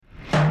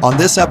On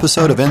this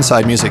episode of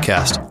Inside Music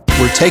Cast,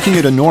 we're taking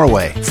you to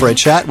Norway for a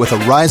chat with a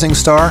rising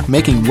star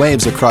making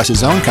waves across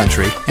his own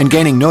country and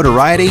gaining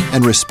notoriety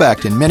and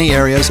respect in many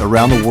areas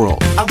around the world.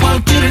 I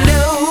want you to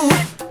know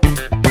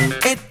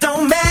it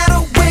don't matter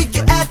where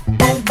you're at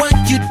or what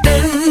you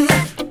done.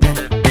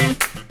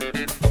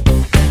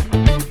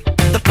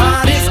 The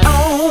party's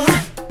on,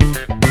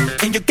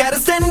 and you gotta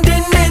send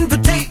an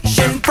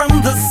invitation from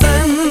the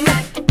sun.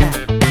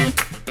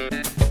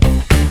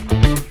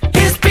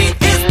 His beat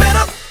is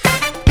better.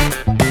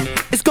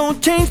 It's gonna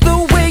change the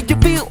way you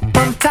feel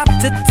from top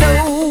to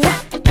toe.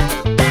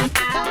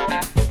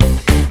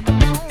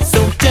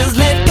 So just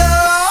let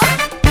go,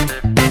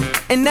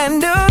 and I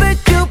know that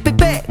you'll be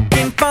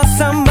begging for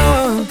some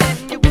more.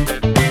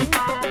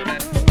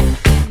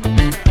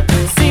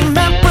 See,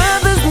 my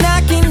brother's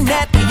knocking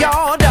at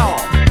your door,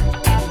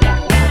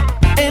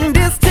 and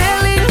he's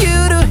telling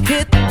you to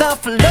hit the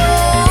floor.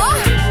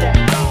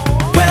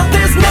 Well,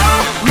 there's no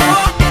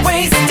more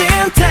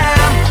wasting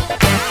time.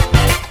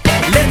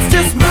 Let's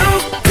just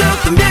move to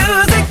the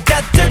music.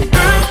 Got to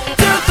groove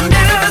to the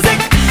music.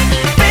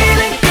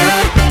 Feeling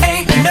good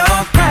ain't no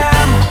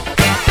crime.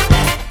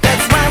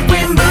 That's why we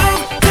move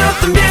to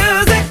the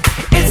music.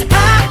 It's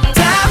our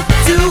time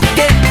to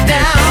get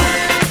down.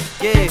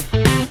 Yeah.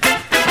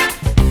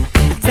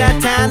 It's our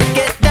time to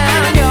get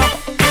down, yo.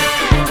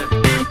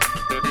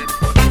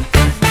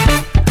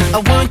 I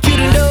want you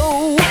to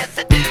know. Yes, I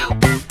do.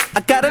 I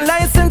got a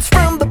license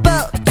from the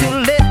above to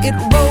let it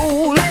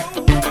roll.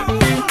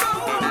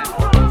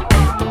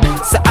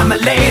 So I'ma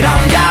lay it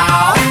on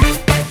y'all.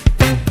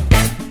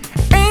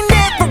 Ain't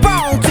never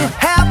wrong to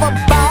have a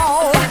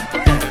ball.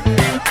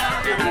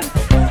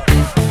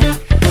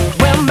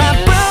 Well, my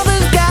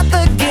brother's got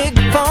the gig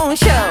phone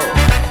show.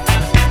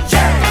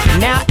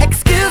 Now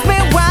excuse me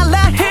while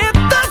I hit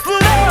the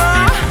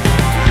floor.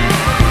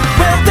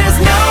 Well, there's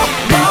no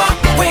more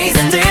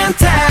wasting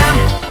time.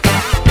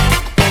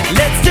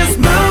 Let's just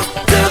move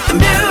to the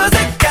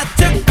music. Got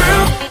to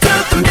groove to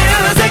the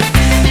music.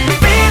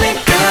 Feeling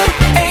good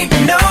ain't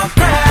no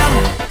crime.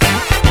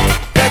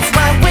 That's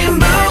why we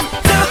move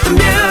to the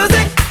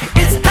music.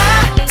 It's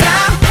our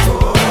time.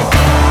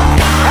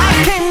 I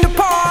came to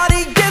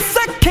party, yes I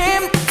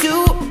came to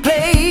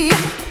play.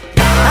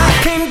 I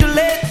came to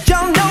let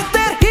y'all know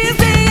that he's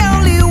the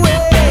only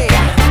way.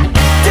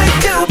 Do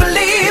you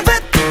believe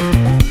it?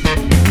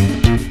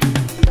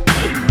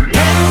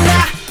 Can I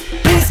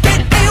please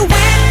get a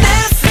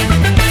witness?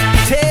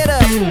 Tear it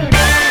up.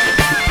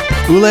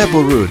 Ule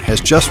Borud has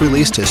just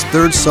released his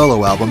third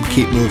solo album,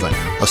 Keep Movin',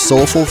 a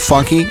soulful,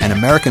 funky, and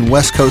American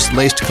West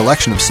Coast-laced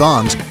collection of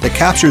songs that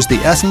captures the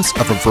essence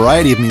of a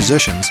variety of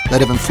musicians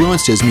that have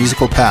influenced his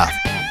musical path.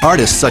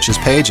 Artists such as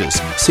Pages,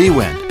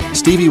 Seawind,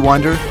 Stevie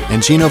Wonder,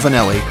 and Gino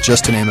Vanelli,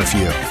 just to name a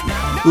few.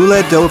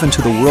 Ule dove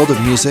into the world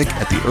of music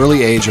at the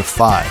early age of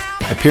 5,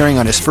 appearing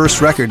on his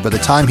first record by the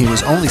time he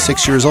was only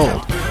 6 years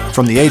old.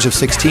 From the age of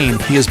 16,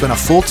 he has been a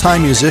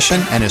full-time musician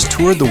and has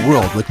toured the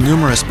world with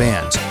numerous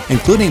bands,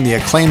 including the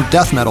acclaimed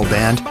death metal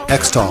band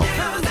Extol.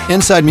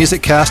 Inside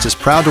Music Cast is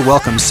proud to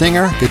welcome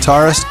singer,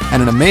 guitarist,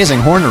 and an amazing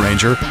horn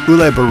arranger,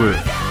 Ule Borud.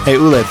 Hey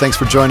Ule, thanks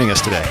for joining us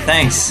today.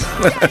 Thanks.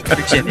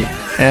 Appreciate it.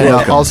 And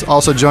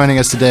also joining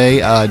us today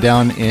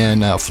down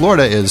in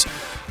Florida is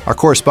our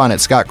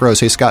correspondent, Scott Gross.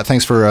 Hey Scott,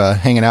 thanks for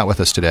hanging out with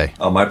us today.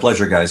 Oh, my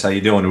pleasure, guys. How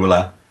you doing,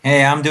 Ula?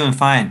 Hey, I'm doing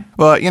fine.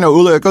 Well,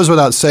 Ule, it goes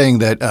without saying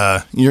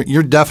that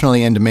you're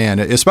definitely in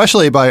demand,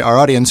 especially by our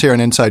audience here on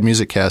Inside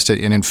Music Cast.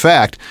 And in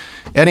fact,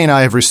 Eddie and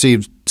I have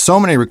received so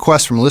many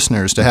requests from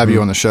listeners to have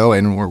you on the show,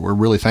 and we're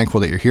really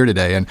thankful that you're here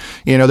today. And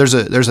there's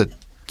a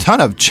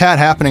ton of chat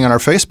happening on our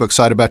Facebook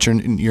side about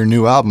your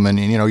new album, and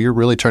you're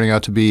really turning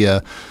out to be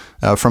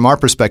from our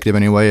perspective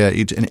anyway,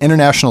 an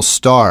international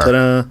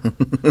star.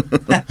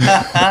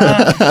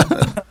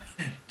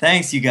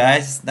 Thanks, you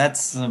guys.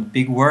 That's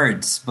big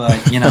words,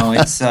 but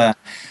it's.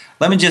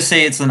 Let me just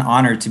say, it's an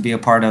honor to be a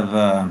part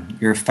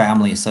of your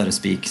family, so to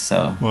speak.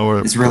 So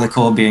it's really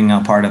cool being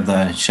a part of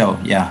the show.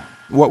 Yeah.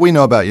 What we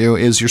know about you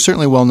is you're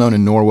certainly well known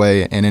in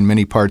Norway and in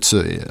many parts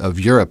of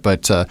Europe,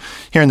 but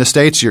here in the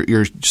States,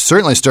 you're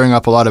certainly stirring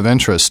up a lot of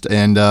interest.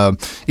 And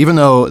even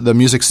though the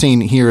music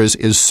scene here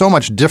is so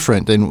much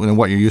different than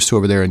what you're used to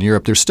over there in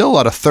Europe, there's still a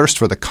lot of thirst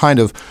for the kind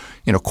of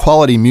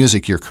quality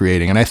music you're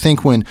creating. And I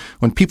think when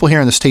people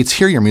here in the States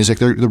hear your music,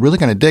 they're really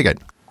going to dig it.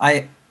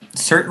 I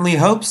certainly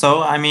hope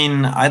so. I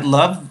mean, I'd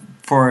love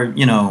for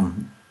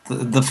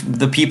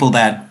the people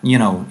that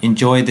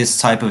enjoy this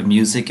type of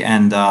music,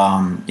 and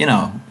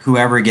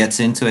whoever gets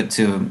into it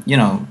to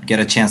get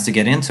a chance to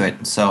get into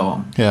it.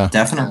 So yeah,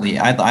 definitely,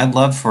 I'd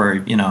love for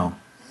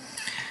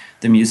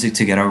the music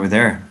to get over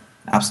there.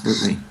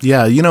 Absolutely.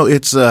 Yeah,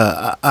 it's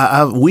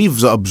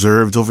we've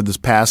observed over this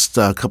past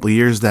couple of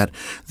years that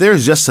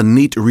there's just a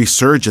neat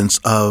resurgence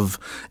of,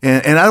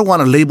 and I don't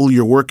want to label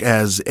your work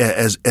as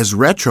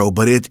retro,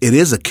 but it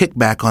is a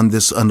kickback on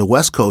the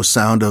West Coast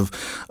sound of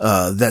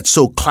that's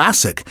so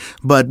classic.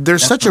 But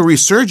there's such a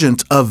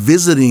resurgence of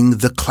visiting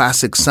the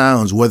classic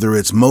sounds, whether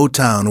it's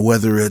Motown,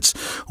 whether it's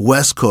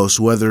West Coast,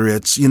 whether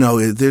it's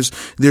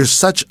there's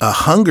such a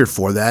hunger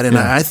for that, and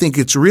I think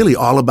it's really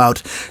all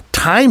about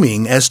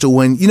timing as to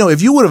when,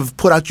 if you would have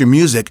put out your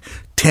music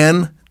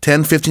 10,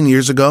 15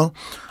 years ago,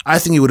 I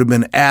think it would have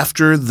been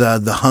after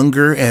the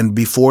hunger and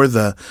before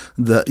the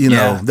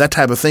that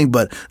type of thing.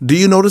 But do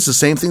you notice the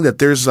same thing, that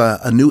there's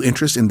a new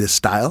interest in this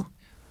style?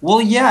 Well,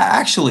 yeah,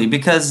 actually,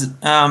 because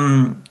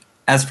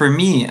as for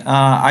me,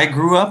 I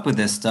grew up with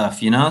this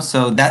stuff,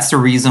 so that's the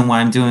reason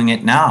why I'm doing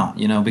it now,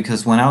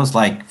 because when I was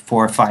like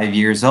 4 or 5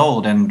 years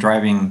old and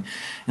driving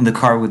in the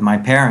car with my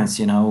parents,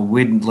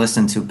 we'd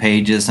listen to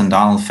Pages and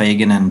Donald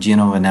Fagen and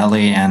Gino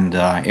Vanelli and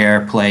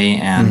Airplay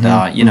and,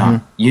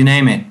 you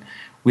name it,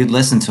 we'd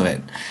listen to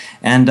it.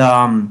 And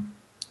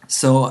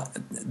so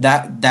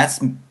that's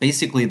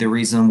basically the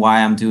reason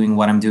why I'm doing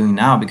what I'm doing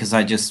now, because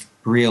I just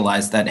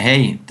realized that,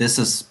 hey, this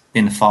has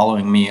been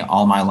following me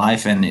all my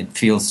life and it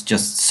feels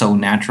just so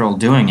natural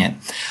doing it.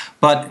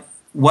 But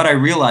what I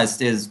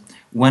realized is,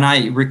 when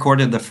I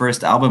recorded the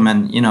first album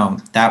and,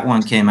 that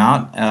one came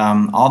out,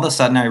 all of a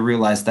sudden I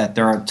realized that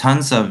there are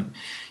tons of,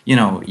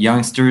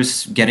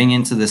 youngsters getting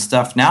into this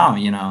stuff now,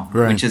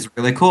 right, which is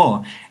really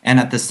cool. And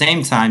at the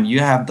same time, you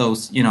have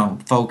those,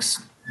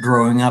 folks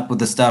growing up with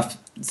the stuff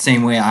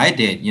same way I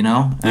did,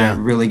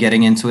 really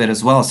getting into it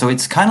as well. So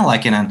it's kind of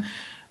like an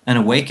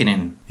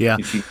awakening,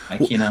 if you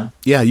like,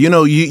 Yeah,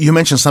 you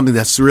mentioned something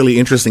that's really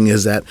interesting,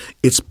 is that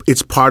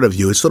it's part of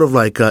you. It's sort of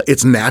like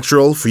it's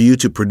natural for you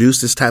to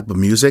produce this type of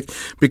music,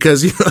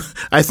 because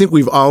I think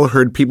we've all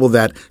heard people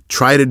that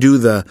try to do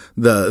the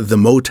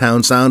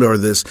Motown sound or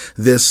this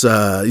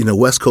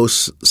West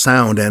Coast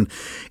sound, and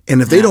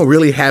if they don't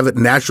really have it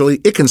naturally,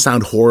 it can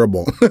sound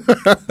horrible.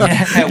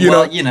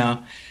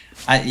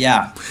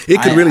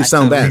 It could really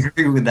sound bad. I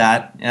agree with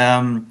that,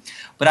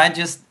 but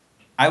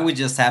I would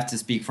just have to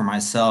speak for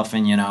myself,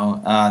 and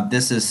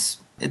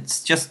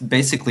it's just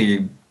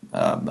basically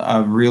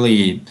a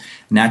really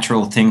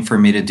natural thing for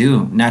me to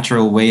do,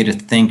 natural way to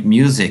think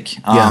music.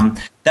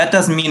 That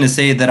doesn't mean to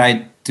say that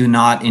I do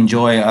not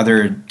enjoy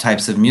other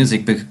types of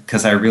music,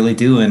 because I really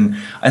do, and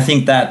I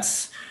think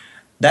that's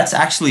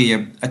actually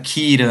a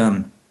key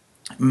to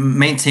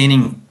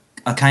maintaining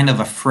a kind of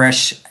a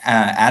fresh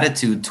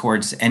attitude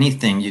towards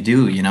anything you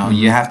do.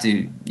 You have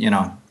to,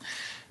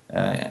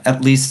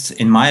 at least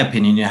in my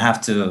opinion, you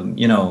have to,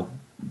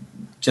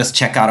 just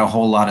check out a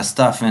whole lot of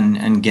stuff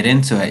and get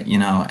into it,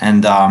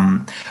 And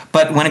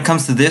but when it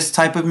comes to this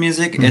type of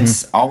music,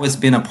 it's always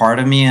been a part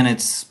of me, and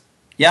it's,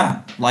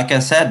 like I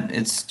said,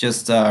 it's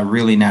just a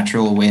really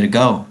natural way to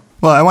go.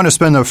 Well, I want to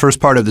spend the first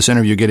part of this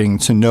interview getting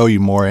to know you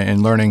more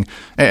and learning,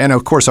 and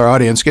of course our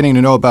audience, getting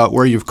to know about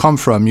where you've come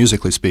from,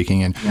 musically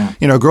speaking. And,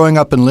 growing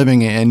up and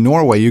living in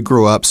Norway, you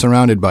grew up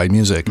surrounded by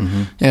music.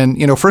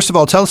 And, first of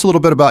all, tell us a little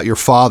bit about your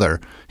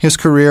father, his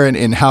career,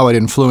 and how it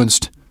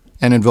influenced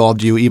and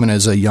involved you even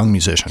as a young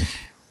musician.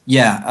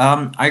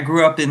 Yeah, I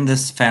grew up in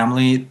this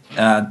family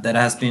that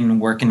has been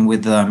working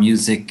with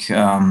music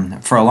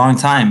for a long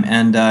time.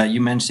 And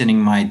you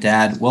mentioning my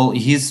dad, well,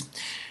 he's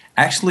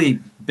actually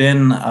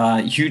been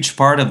a huge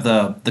part of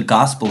the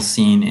gospel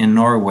scene in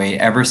Norway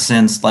ever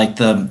since like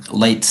the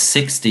late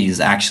 60s,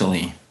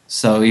 actually.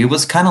 So he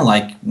was kind of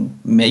like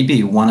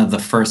maybe one of the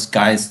first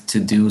guys to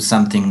do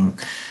something,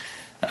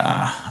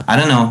 I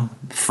don't know,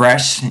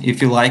 fresh,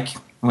 if you like,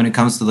 when it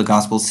comes to the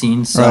gospel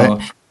scene. So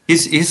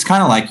he's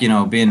kind of like,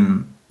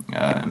 been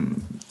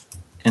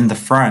in the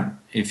front,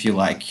 if you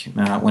like,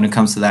 when it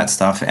comes to that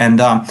stuff.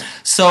 And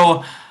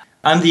so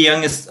I'm the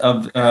youngest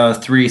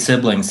of 3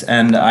 siblings,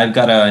 and I've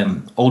got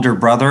an older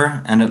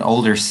brother and an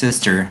older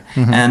sister.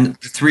 And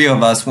the 3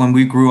 of us, when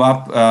we grew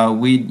up,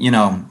 we,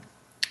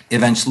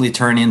 eventually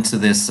turned into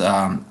this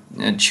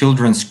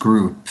children's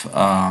group.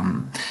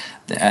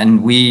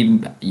 And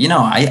we,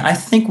 I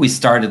think we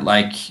started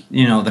like,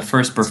 the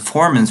first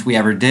performance we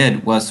ever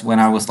did was when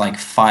I was like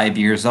 5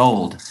 years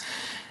old.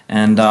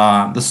 And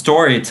the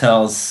story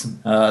tells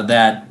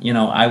that,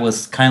 I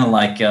was kind of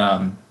like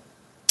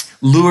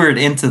lured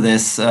into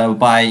this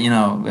by,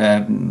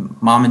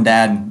 mom and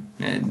dad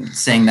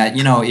saying that,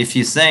 if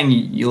you sing,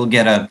 you'll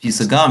get a piece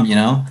of gum,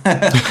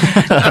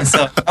 And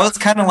so that was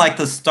kind of like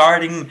the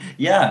starting,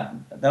 that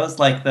was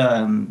like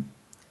the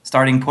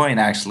starting point,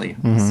 actually,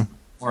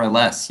 more or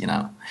less,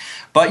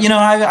 But,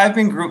 I've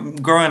been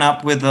growing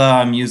up with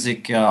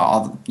music,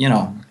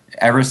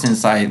 ever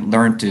since I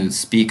learned to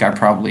speak. I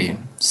probably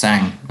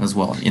sang as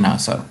well,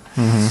 so.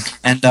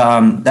 And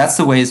that's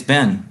the way it's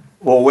been.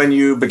 Well, when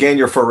you began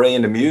your foray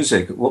into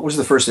music, what was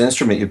the first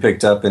instrument you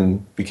picked up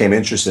and became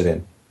interested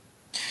in?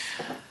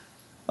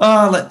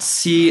 Let's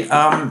see.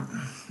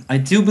 I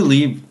do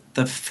believe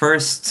the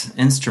first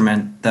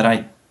instrument that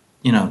I,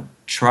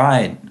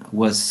 tried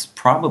was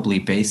probably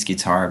bass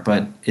guitar,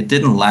 but it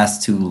didn't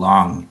last too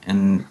long.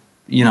 And,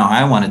 you know,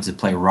 I wanted to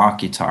play rock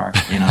guitar,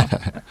 you know.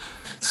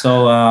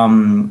 So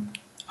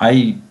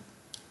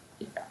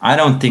I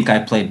don't think I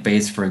played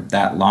bass for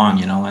that long,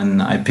 you know,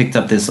 and I picked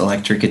up this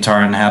electric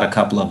guitar and had a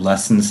couple of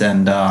lessons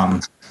and,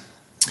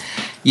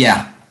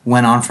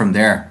 went on from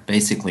there,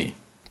 basically.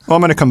 Well,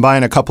 I'm going to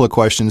combine a couple of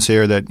questions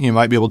here that you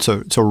might be able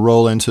to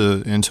roll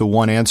into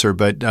one answer.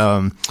 But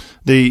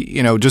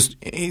just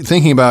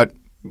thinking about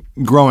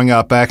growing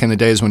up back in the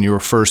days when you were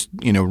first,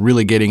 you know,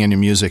 really getting into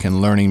music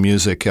and learning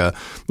music,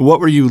 what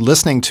were you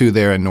listening to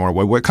there in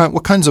Norway?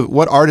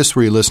 What artists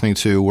were you listening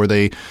to? Were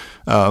they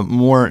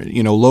more,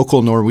 you know,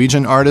 local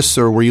Norwegian artists,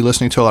 or were you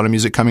listening to a lot of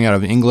music coming out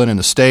of England and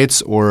the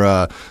States,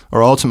 or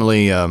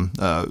ultimately,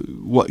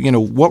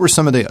 what were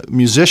some of the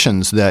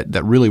musicians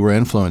that really were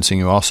influencing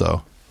you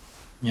also?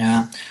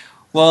 Yeah.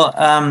 Well,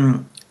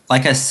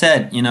 like I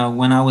said, you know,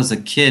 when I was a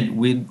kid,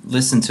 we'd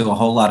listen to a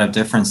whole lot of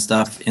different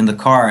stuff in the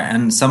car,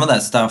 and some of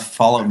that stuff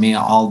followed me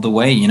all the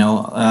way, you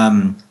know.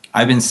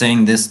 I've been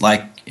saying this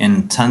like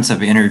in tons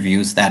of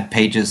interviews that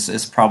Pages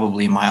is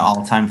probably my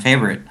all-time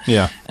favorite.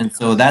 Yeah. And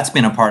so that's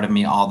been a part of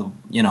me all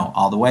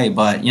the way.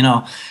 But, you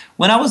know,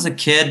 when I was a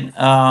kid,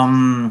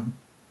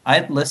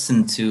 I'd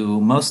listened to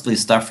mostly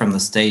stuff from the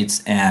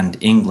States and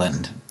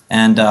England.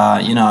 And,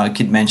 you know, I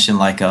could mention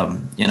like,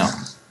 you know,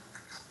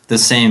 the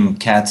same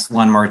cats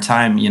one more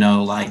time, you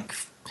know, like,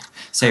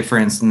 say, for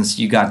instance,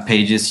 you got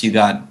Pages, you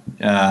got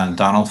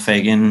Donald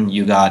Fagen,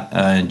 you got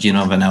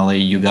Gino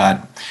Vanelli, you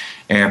got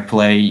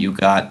Airplay, you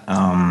got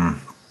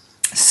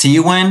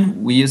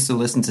Seawind. We used to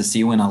listen to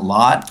Seawind a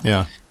lot.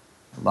 Yeah.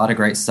 A lot of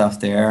great stuff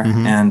there.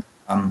 Mm-hmm.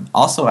 And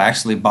also,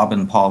 actually, Bob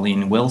and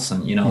Pauline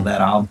Wilson, you know,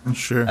 that album.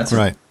 Sure. That's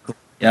right.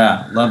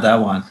 Yeah, love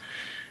that one.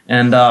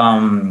 And,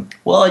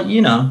 well,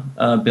 you know,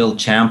 Bill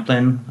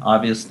Champlin,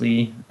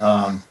 obviously,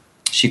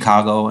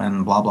 Chicago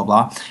and blah, blah,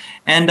 blah.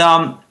 And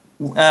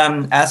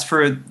as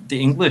for the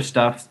English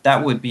stuff,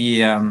 that would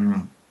be,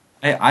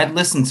 I'd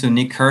listen to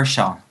Nick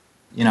Kershaw.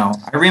 You know,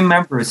 I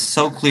remember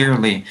so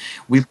clearly,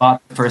 we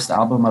bought the first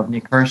album of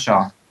Nick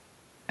Kershaw,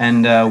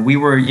 and we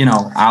were, you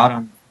know,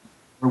 out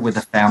with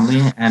the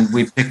family, and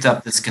we picked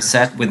up this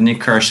cassette with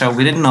Nick Kershaw.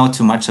 We didn't know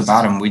too much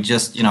about him. We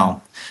just, you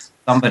know,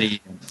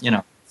 somebody, you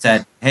know,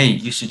 said, hey,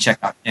 you should check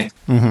out Nick.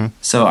 Mm-hmm.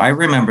 So I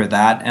remember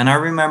that. And I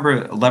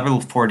remember Level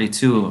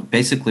 42,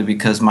 basically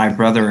because my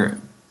brother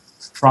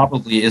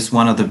probably is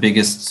one of the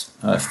biggest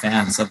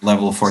fans of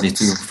Level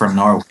 42 from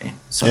Norway.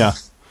 So. Yeah.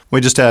 We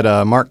just had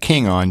Mark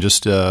King on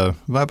just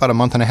about a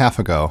month and a half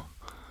ago.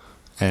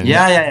 And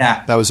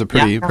yeah. That was a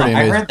pretty amazing.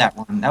 I heard that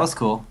one. That was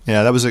cool.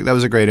 Yeah, that was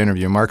a great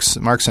interview. Mark's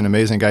an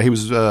amazing guy. He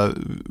was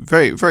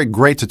very, very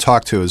great to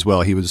talk to as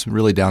well. He was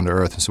really down to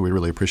earth, and so we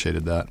really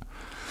appreciated that.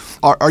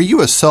 Are you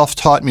a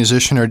self-taught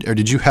musician, or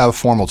did you have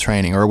formal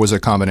training, or was it a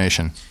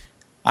combination?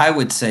 I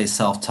would say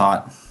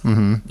self-taught.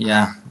 Mm-hmm.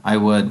 Yeah, I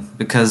would.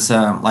 Because,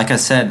 like I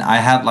said, I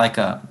had like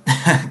a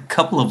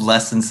couple of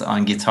lessons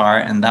on guitar,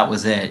 and that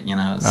was it, you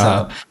know.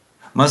 So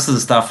most of the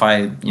stuff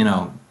I, you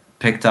know,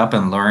 picked up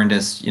and learned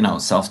is, you know,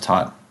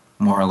 self-taught,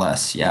 more or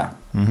less, yeah.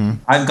 Mm-hmm.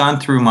 I've gone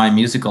through my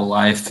musical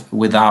life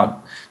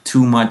without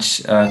too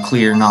much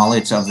clear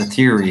knowledge of the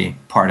theory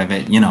part of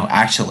it, you know,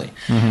 actually.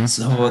 Mm-hmm.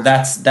 So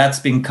that's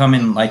been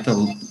coming like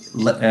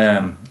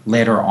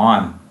later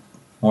on,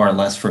 more or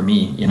less for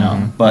me, you know.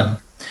 Mm-hmm.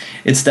 But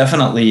it's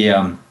definitely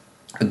a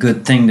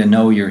good thing to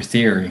know your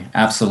theory,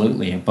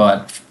 absolutely.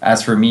 But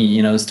as for me,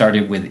 you know, it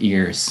started with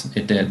ears.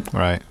 It did.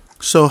 Right.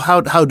 So how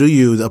do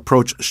you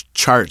approach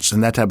charts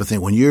and that type of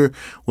thing when you're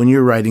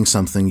writing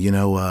something? You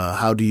know,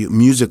 how do you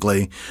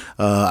musically?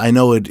 I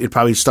know it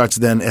probably starts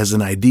then as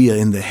an idea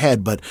in the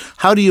head, but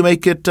how do you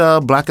make it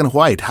black and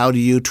white? How do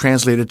you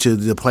translate it to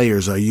the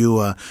players? Are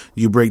you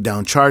break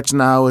down charts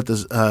now at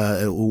this,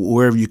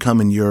 wherever you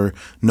come in your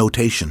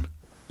notation?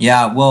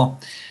 Yeah, well,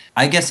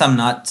 I guess I'm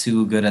not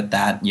too good at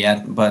that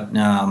yet, but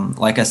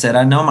like I said,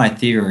 I know my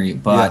theory.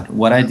 But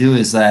what I do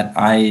is that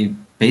I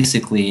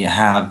basically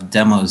have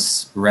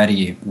demos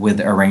ready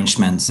with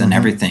arrangements and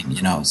everything,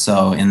 you know.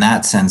 So in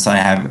that sense, I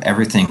have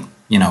everything,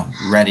 you know,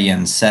 ready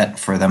and set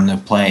for them to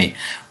play,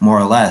 more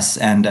or less.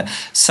 And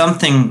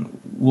something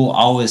will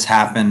always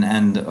happen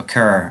and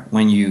occur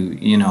when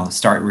you know,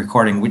 start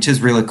recording, which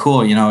is really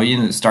cool. You know,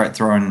 you start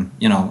throwing,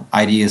 you know,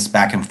 ideas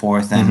back and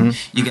forth, and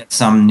you get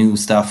some new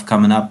stuff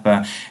coming up.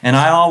 And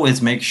I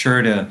always make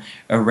sure to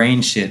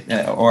arrange it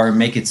or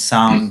make it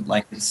sound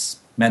like it's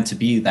meant to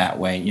be that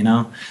way, you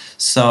know.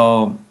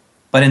 So,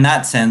 but in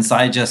that sense,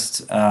 I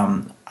just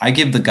I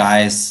give the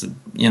guys,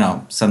 you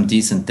know, some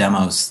decent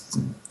demos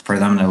for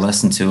them to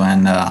listen to,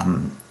 and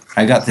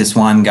I got this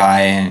one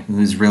guy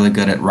who's really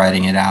good at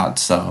writing it out,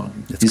 so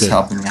he's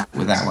helping me out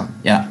with that one.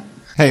 Yeah.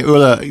 Hey,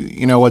 Ulla,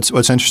 you know what's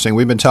interesting?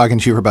 We've been talking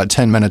to you for about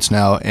 10 minutes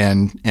now,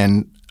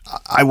 and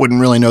I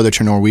wouldn't really know that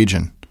you're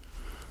Norwegian.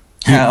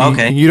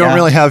 Okay. You don't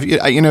really have,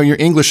 you know, your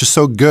English is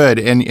so good,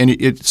 and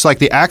it's like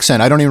the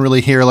accent. I don't even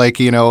really hear, like,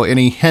 you know,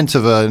 any hint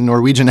of a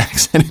Norwegian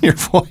accent in your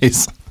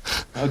voice.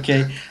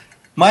 Okay.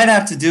 Might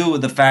have to do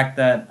with the fact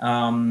that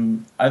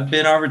I've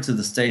been over to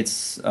the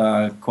States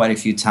quite a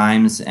few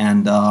times,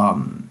 and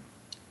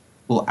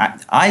well,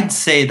 I'd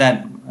say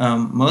that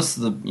most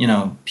of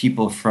the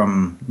people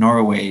from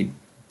Norway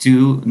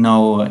do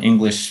know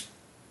English,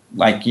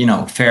 like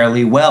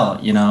fairly well.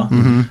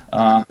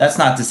 That's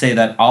not to say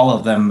that all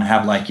of them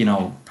have like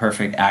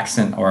perfect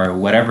accent or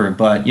whatever,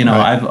 but Right.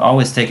 I've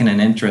always taken an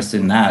interest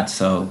in that.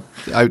 So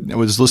I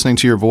was listening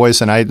to your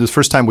voice, and the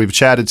first time we've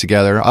chatted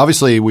together,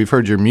 obviously we've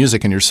heard your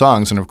music and your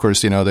songs, and of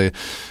course,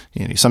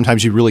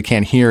 sometimes you really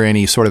can't hear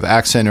any sort of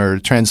accent or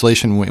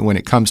translation when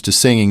it comes to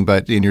singing,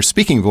 but in your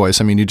speaking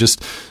voice, I mean, you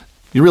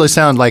really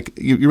sound like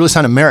you really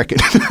sound American.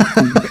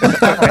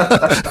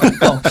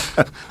 well,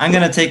 I'm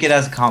gonna take it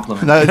as a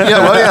compliment.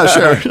 Yeah,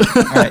 sure.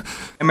 All right.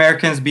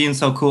 Americans being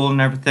so cool and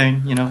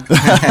everything.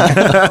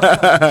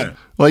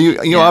 Well,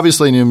 you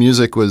obviously knew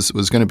music was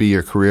going to be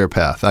your career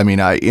path. I mean,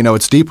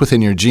 it's deep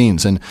within your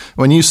genes. And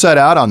when you set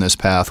out on this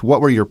path,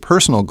 what were your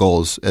personal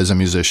goals as a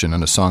musician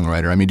and a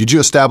songwriter? I mean, did you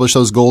establish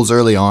those goals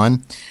early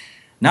on?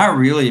 Not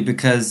really,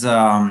 because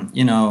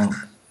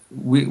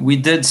we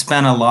did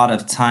spend a lot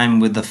of time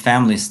with the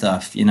family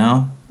stuff,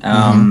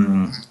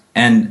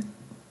 and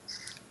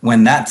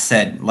when that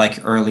said, like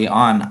early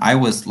on, I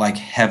was like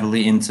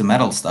heavily into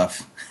metal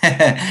stuff,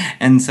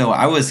 and so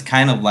I was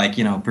kind of like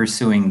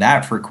pursuing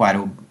that for quite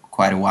a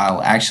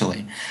while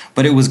actually.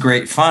 But it was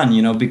great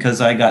fun, because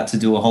I got to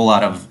do a whole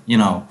lot of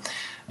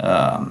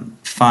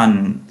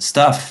fun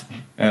stuff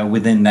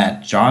within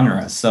that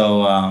genre.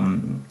 So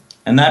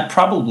and that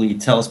probably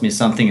tells me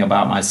something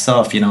about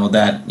myself,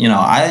 that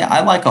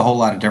I like a whole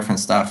lot of different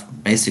stuff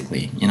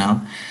basically.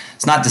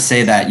 It's not to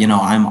say that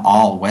I'm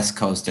all West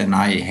Coast and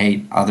I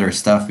hate other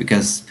stuff,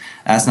 because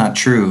that's not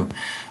true.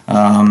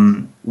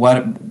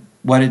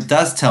 What it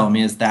does tell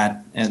me is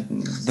that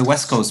the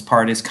West Coast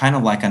part is kind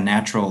of like a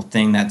natural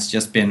thing that's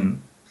just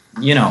been,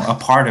 a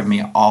part of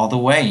me all the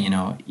way,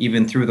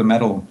 even through the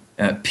metal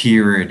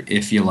period,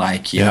 if you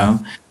like, you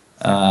know.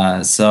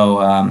 So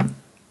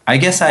I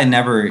guess I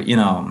never,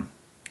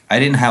 I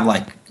didn't have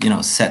like,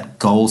 set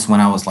goals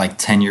when I was like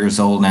 10 years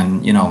old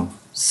and,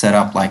 set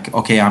up like,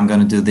 okay, I'm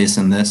going to do this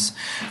and this,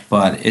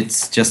 but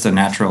it's just a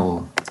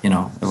natural,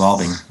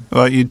 evolving.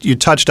 Well, you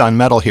touched on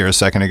metal here a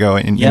second ago,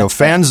 and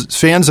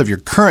fans of your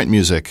current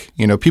music,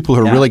 people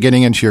who are really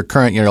getting into your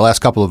current, your last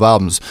couple of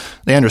albums,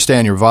 they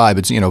understand your vibe.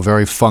 It's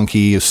very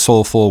funky,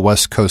 soulful,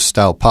 West Coast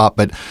style pop,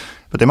 but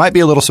they might be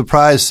a little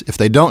surprised if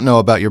they don't know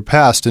about your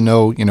past to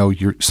know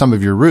some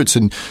of your roots.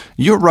 And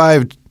you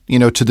arrived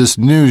to this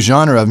new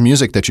genre of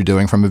music that you're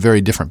doing from a very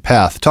different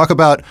path. Talk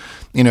about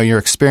your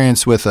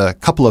experience with a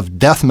couple of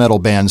death metal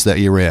bands that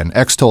you were in,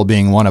 Extol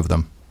being one of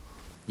them.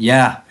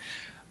 Yeah.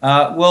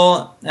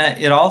 Well,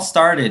 it all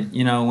started,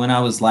 when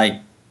I was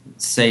like,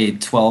 say,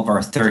 12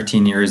 or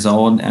 13 years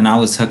old, and I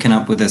was hooking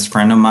up with this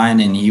friend of mine,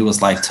 and he was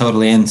like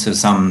totally into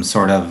some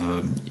sort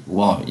of,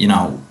 what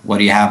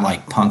do you have,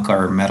 like punk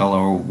or metal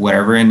or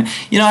whatever. And,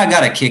 I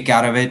got a kick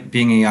out of it,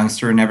 being a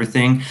youngster and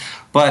everything,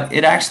 but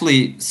it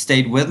actually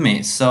stayed with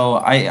me. So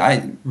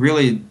I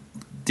really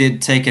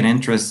did take an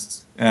interest,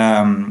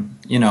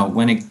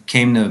 when it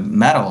came to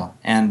metal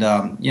and,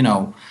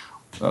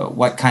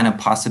 what kind of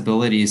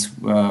possibilities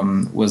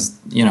was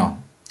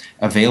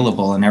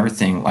available and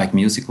everything, like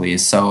musically.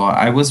 So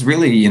I was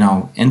really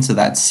into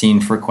that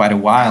scene for quite a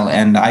while,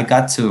 and I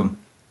got to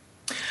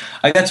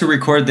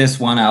record this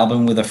one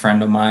album with a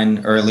friend of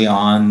mine early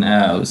on.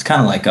 It was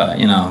kind of like a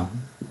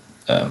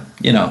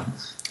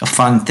a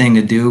fun thing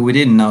to do. We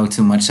didn't know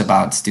too much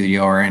about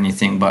studio or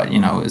anything, but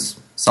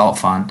it's all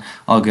fun,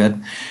 all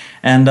good.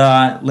 And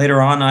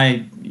later on,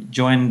 I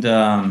joined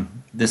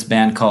this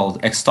band called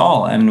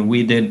Extol, and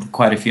we did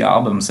quite a few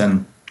albums,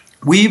 and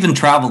we even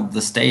traveled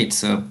the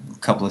States a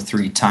couple of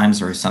 3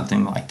 times or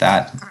something like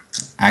that,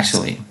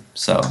 actually.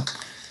 So,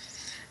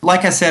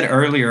 like I said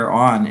earlier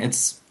on,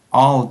 it's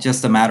all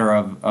just a matter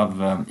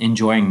of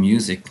enjoying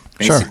music,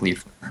 basically.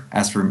 Sure.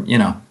 As for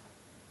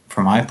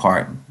for my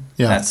part,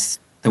 that's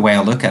the way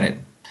I look at it.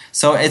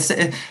 So it's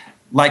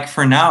like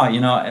for now,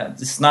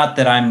 it's not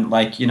that I'm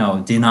like,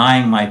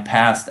 denying my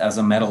past as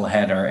a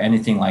metalhead or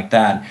anything like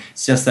that.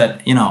 It's just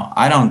that,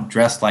 I don't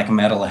dress like a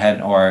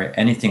metalhead or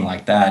anything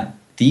like that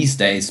these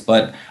days,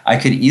 but I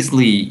could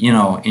easily,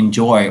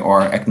 enjoy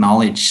or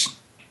acknowledge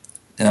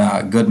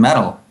good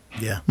metal.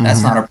 Yeah.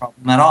 That's not a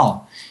problem at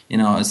all.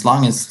 As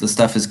long as the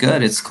stuff is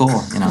good, it's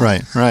cool,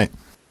 Right.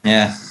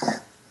 Yeah.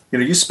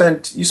 You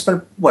spent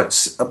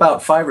what,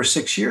 about 5 or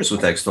 6 years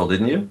with Extol,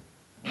 didn't you?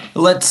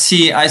 Let's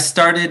see. I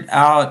started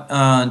out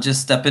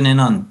just stepping in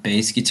on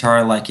bass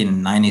guitar like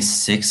in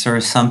 96 or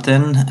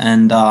something,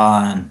 and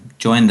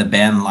joined the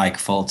band like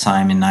full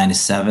time in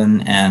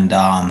 97.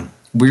 And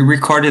we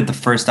recorded the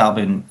first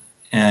album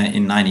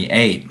in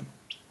 98.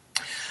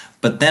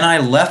 But then I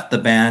left the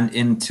band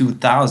in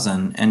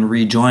 2000 and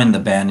rejoined the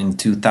band in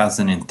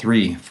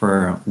 2003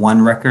 for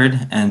one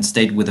record, and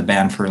stayed with the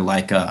band for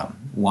like a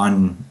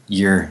 1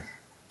 year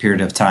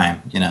period of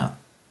time,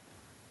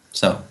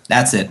 So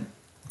that's it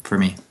for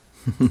me.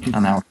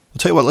 an hour. I'll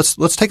tell you what,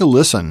 let's take a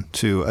listen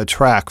to a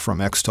track from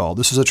Extol.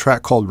 This is a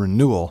track called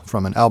Renewal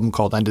from an album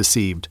called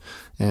Undeceived,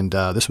 and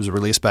this was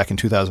released back in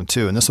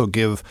 2002, and this will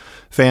give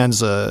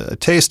fans a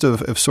taste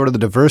of sort of the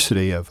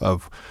diversity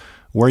of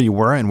where you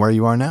were and where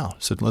you are now.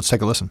 So let's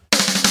take a listen.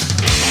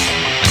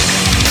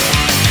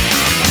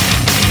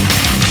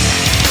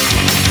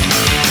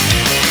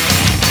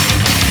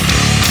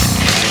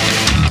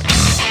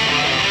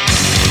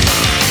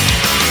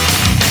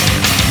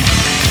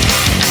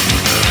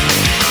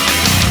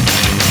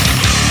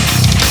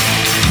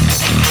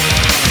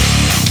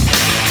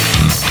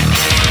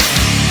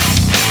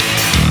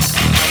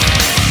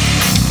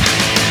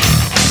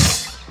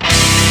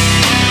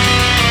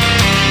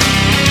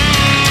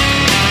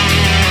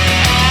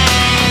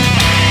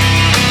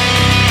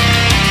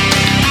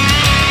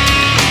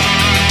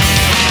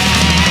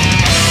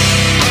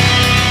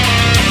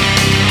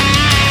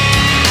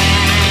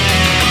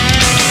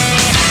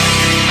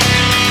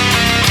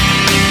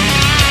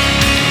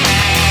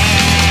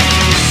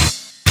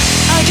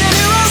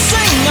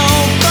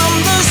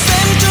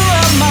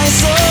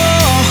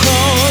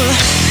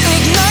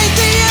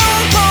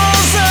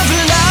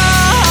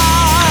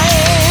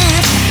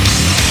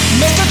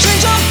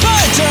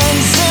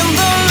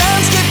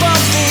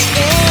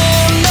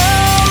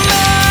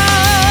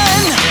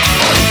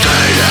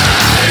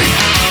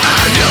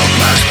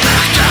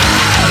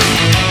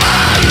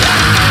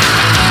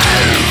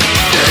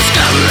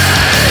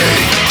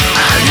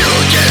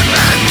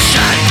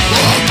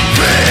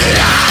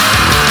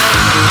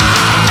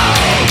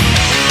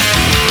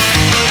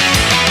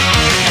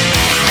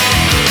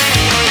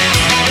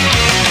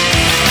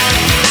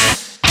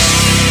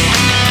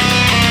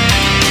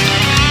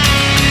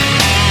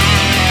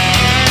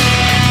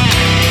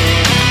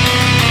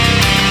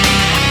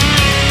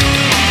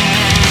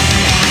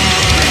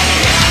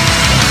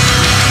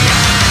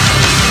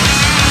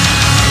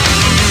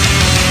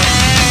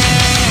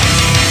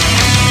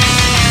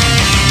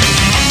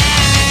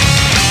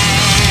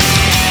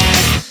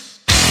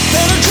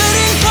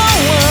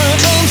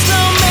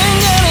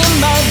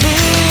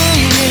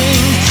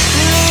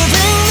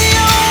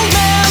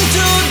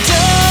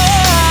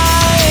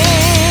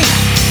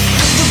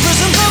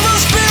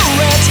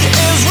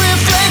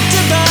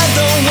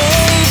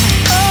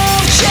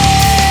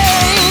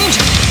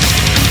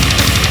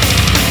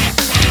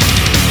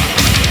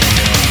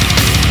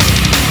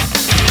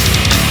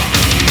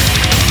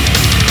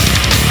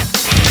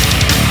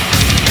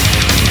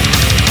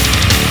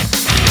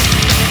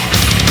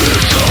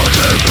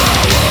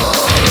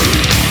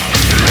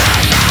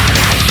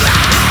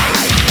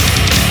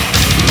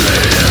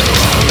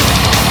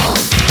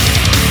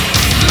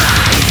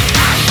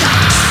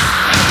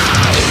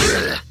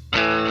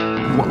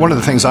 One of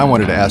the things I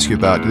wanted to ask you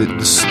about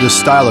this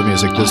style of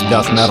music, this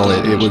death metal,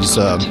 it was.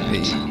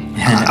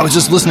 I was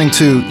just listening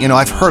to,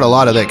 I've heard a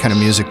lot of that kind of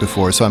music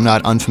before, so I'm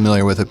not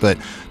unfamiliar with it. But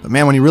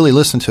man, when you really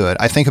listen to it,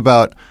 I think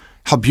about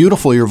how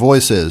beautiful your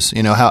voice is.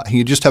 How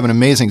you just have an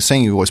amazing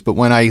singing voice. But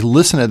when I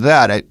listen to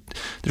that,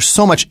 there's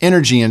so much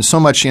energy and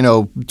so much,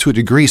 to a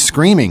degree,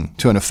 screaming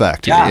to an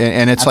effect. Yeah,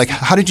 and it's absolutely.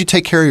 like, how did you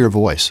take care of your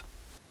voice?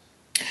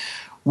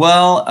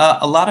 Well,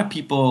 a lot of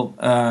people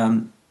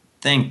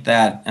think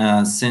that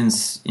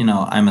since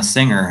I'm a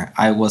singer,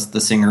 I was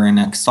the singer in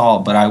Extol,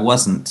 but I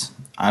wasn't.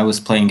 I was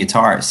playing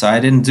guitar, so I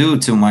didn't do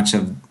too much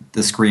of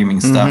the screaming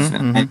stuff,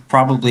 and I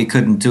probably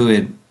couldn't do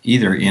it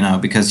either,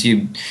 because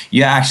you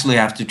actually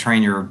have to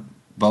train your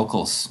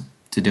vocals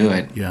to do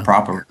it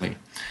properly.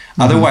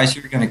 Otherwise,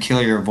 you're going to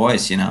kill your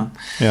voice,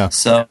 Yeah.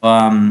 So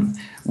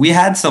we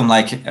had some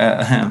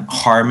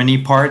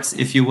harmony parts,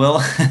 if you will.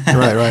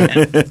 Right. I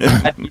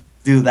didn't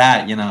do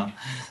that,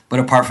 But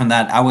apart from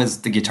that, I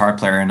was the guitar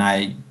player, and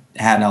I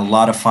had a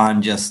lot of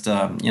fun just,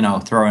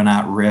 throwing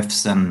out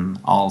riffs and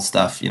all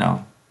stuff, It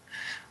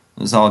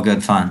was all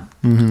good fun.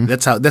 Mm-hmm.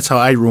 That's how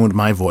I ruined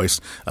my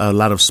voice. A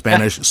lot of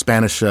Spanish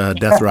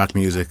death rock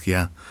music.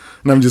 Yeah,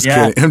 and I'm just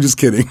kidding. I'm just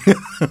kidding.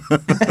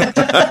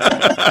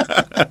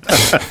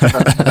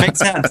 Makes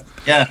sense.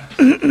 Yeah.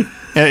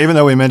 Even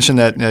though we mentioned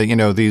that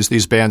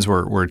these bands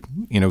were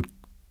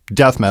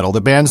death metal,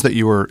 the bands that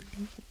you were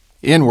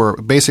in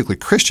were basically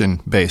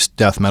Christian-based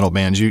death metal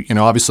bands. You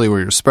obviously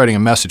were spreading a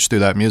message through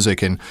that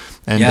music, and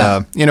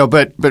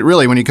but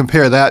really when you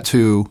compare that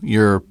to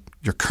your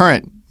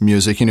current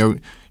music,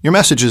 your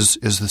message is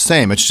the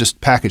same. It's just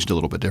packaged a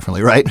little bit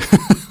differently, right?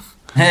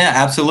 Yeah,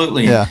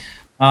 absolutely. Yeah.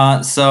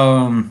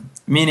 So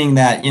meaning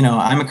that,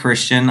 I'm a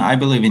Christian, I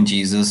believe in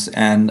Jesus,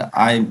 and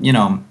I,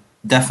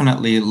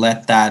 definitely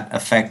let that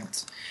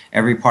affect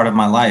every part of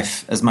my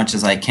life as much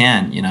as I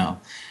can,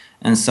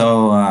 And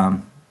so,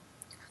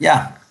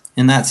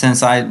 in that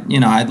sense,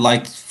 I'd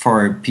like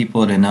for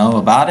people to know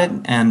about it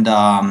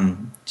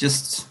and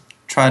just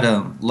try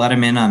to let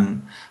them in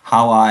on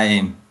how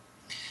I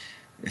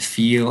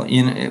feel,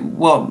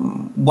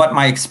 what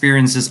my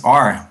experiences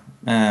are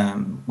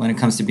when it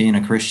comes to being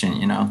a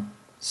Christian,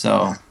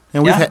 So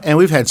And Yeah.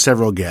 we've had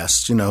several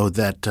guests,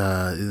 that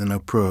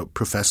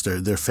profess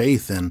their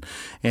faith, and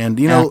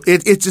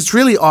it's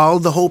really all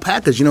the whole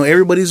package.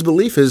 Everybody's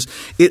belief is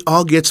it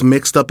all gets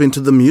mixed up into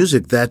the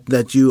music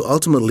that you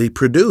ultimately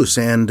produce,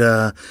 and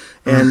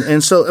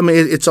so I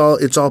mean it's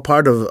all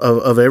part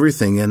of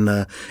everything,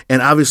 and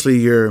obviously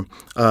your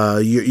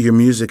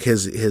music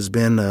has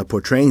been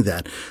portraying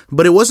that.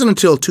 But it wasn't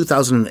until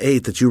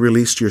 2008 that you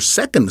released your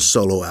second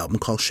solo album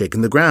called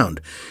 "Shaking the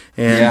Ground,"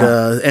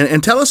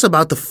 and tell us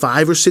about the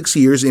 5 or 6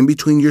 years in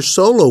between your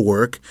solo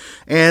work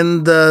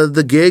and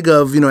the gig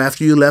of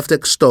after you left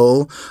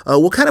Extol.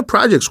 What kind of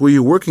projects were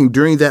you working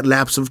during that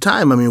lapse of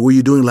time? I mean, were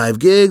you doing live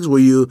gigs? Were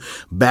you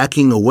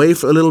backing away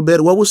for a little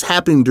bit? What was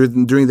happening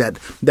during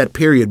that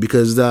period?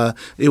 Because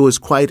it was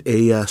quite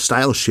a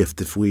style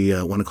shift, if we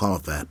want to call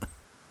it that.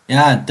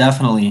 Yeah,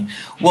 definitely.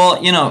 Well,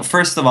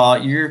 first of all,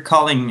 you're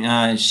calling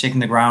 "Shaking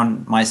the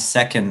Ground" my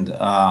second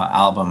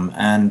album,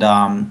 and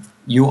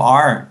you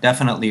are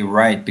definitely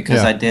right,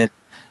 because I did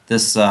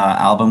this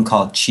album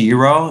called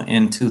Chiro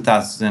in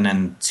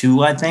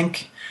 2002, I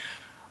think.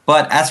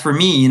 But as for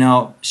me,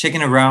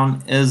 "Shaking the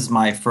Ground" is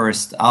my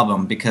first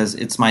album because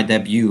it's my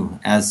debut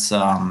as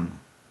a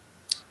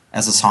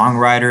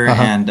songwriter,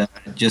 and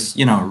just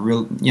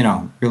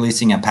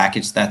releasing a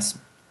package that's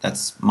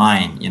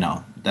mine,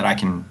 that I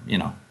can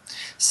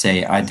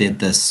say I did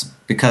this.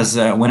 Because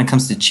when it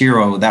comes to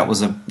Chiro, that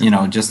was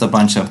just a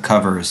bunch of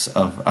covers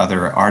of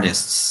other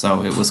artists.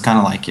 So it was kind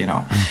of like,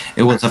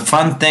 it was a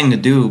fun thing to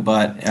do,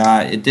 but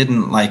it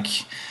didn't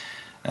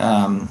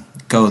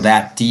go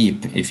that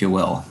deep, if you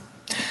will.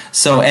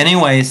 So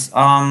anyways,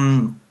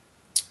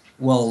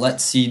 well,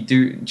 let's see,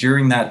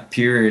 during that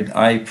period,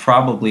 I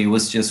probably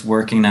was just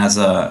working as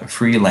a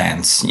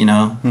freelance,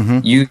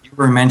 You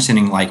were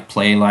mentioning like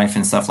Play Life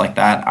and stuff like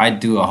that. I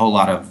do a whole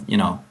lot of,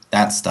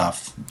 that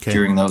stuff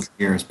during those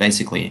years,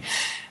 basically.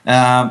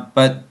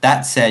 But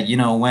that said,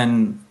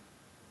 when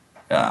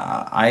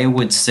I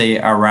would say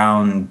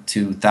around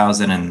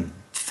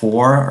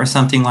 2004 or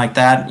something like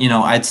that,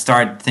 I'd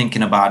start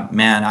thinking about,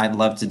 man, I'd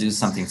love to do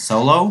something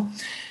solo.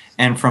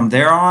 And from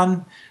there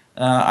on,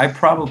 I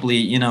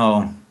probably,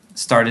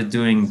 started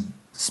doing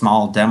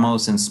small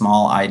demos and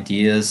small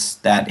ideas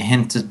that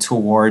hinted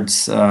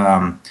towards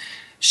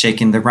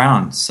Shaking the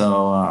Ground.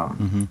 So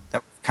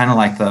that was kind of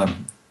like the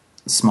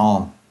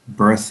small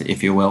birth,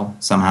 if you will,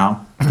 somehow.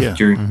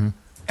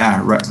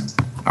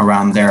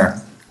 Around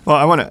there. Well,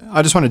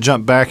 I just want to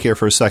jump back here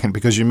for a second,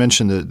 because you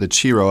mentioned the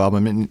Chiro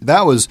album, and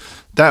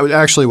that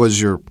actually was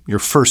your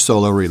first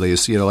solo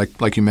release.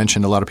 Like you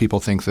mentioned, a lot of people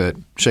think that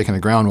Shaking the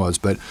Ground was,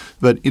 but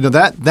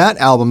that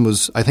album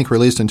was, I think,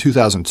 released in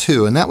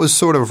 2002, and that was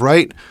sort of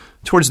right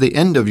towards the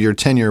end of your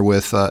tenure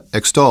with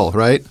Extol,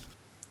 right?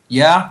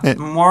 Yeah,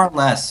 more or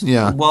less.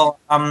 Yeah. Well,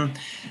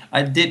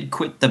 I did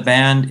quit the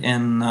band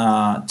in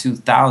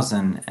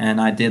 2000, and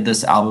I did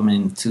this album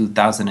in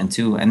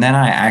 2002, and then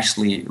I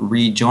actually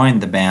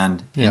rejoined the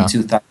band in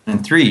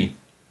 2003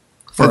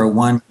 for a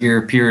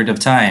 1-year period of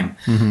time,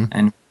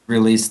 and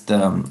released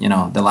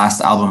the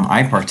last album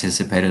I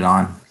participated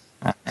on.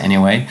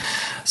 Anyway,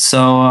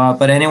 so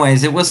but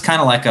anyways, it was kind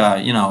of like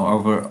a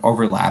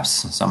overlaps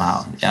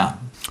somehow. Yeah.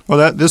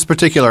 Well, this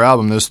particular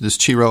album, this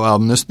Chiro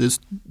album, this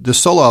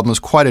solo album is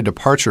quite a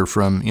departure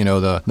from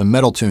the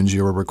metal tunes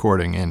you were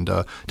recording. And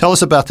tell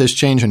us about this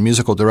change in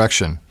musical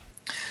direction.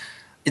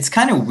 It's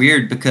kind of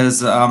weird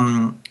because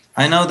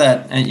I know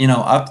that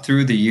up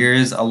through the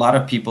years, a lot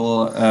of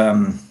people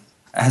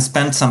have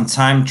spent some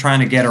time trying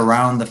to get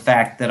around the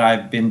fact that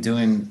I've been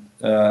doing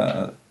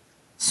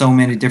so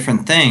many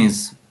different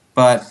things.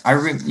 But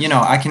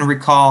I can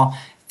recall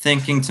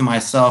thinking to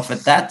myself at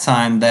that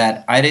time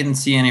that I didn't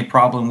see any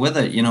problem with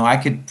it. I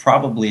could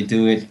probably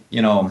do it,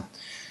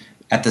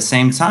 at the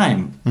same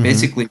time,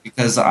 basically,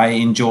 because I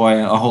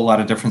enjoy a whole lot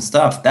of different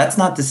stuff. That's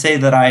not to say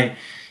that I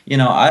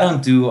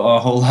don't do a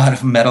whole lot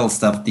of metal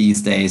stuff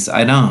these days.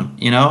 I don't,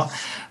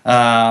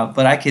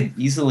 but I could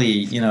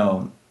easily,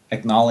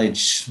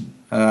 acknowledge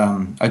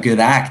a good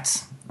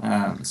act,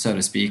 so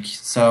to speak.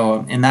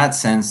 So in that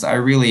sense, I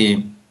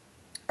really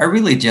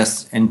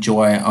just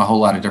enjoy a whole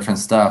lot of different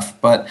stuff.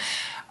 But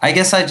I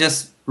guess I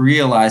just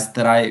realized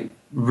that I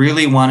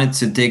really wanted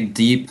to dig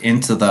deep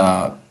into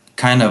the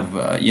kind of,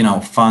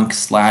 funk /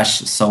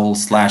 soul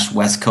 /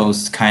 West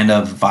Coast kind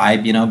of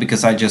vibe,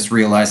 because I just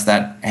realized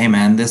that, hey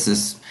man, this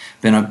has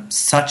been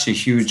such a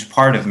huge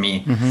part of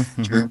me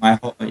during my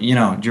whole,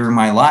 during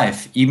my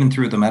life, even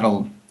through the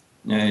metal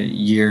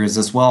years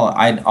as well.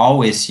 I'd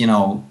always,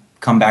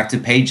 come back to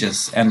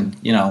Pages and,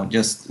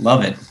 just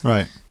love it.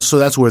 Right. So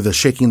that's where the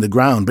Shaking the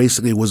Ground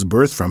basically was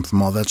birthed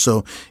from all that.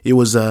 So it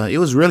was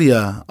really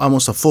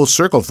almost a full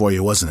circle for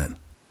you, wasn't it?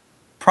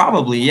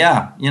 Probably,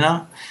 yeah.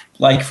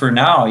 Like for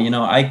now,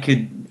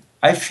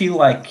 I feel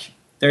like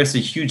there's a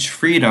huge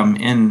freedom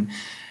in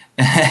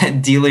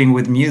dealing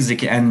with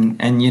music and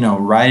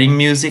writing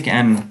music.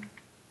 And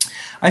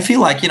I feel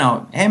like,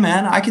 hey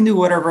man, I can do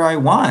whatever I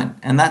want.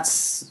 And that's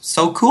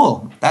so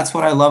cool. That's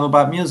what I love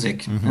about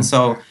music. And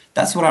so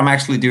that's what I'm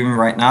actually doing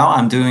right now.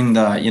 I'm doing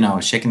the,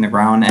 Shaking the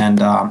Ground, and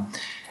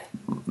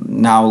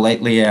now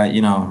lately,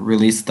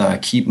 released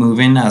Keep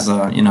Moving as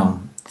a,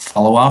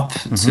 follow-up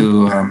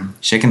to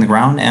Shaking the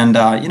Ground. And,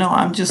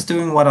 I'm just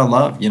doing what I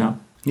love,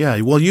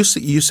 Yeah, well, you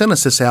sent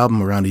us this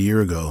album around a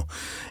year ago,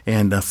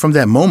 and from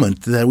that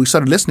moment that we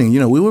started listening,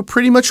 we were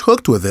pretty much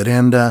hooked with it,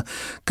 and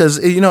because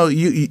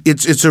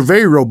it's a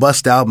very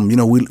robust album.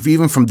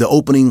 Even from the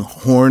opening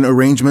horn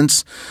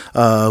arrangements,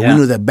 we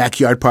knew that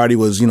Backyard Party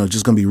was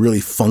just going to be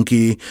really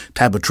funky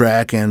type of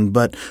track,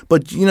 but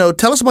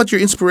tell us about your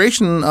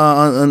inspiration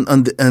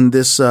on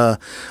this.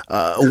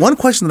 One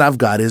question that I've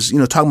got is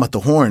talking about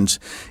the horns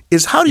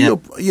is how do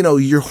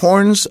your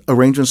horns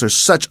arrangements are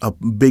such a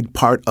big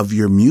part of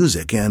your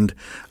music. And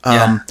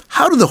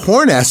how did the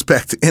horn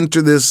aspect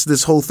enter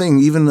this whole thing,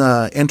 even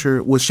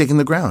enter with Shaking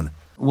the Ground?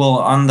 Well,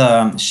 on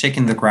the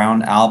Shaking the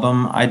Ground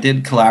album, I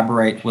did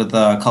collaborate with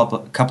a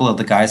couple of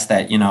the guys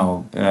that,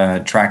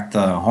 tracked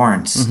the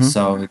horns. Mm-hmm.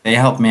 So they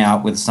helped me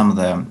out with some of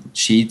the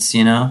sheets,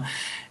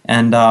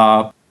 And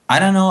I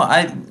don't know,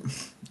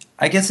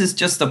 I guess it's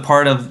just a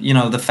part of,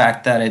 the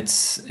fact that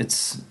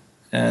it's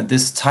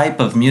this type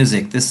of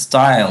music, this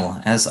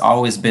style has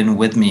always been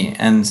with me,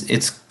 and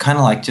it's kind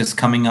of like just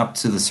coming up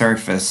to the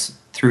surface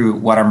through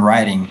what I'm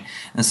writing.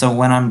 And so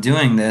when I'm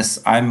doing this,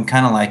 I'm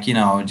kind of like,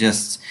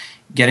 just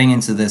getting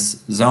into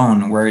this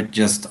zone where it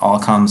just all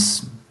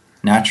comes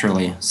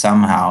naturally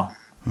somehow,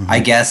 I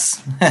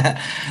guess.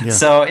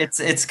 So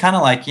it's kind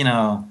of like,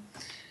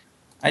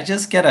 I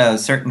just get a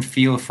certain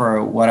feel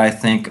for what I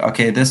think,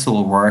 okay, this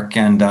will work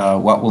and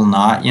what will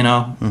not,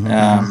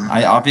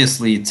 I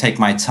obviously take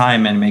my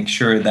time and make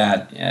sure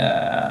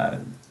that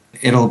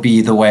it'll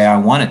be the way I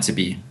want it to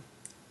be.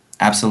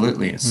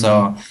 Absolutely.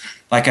 So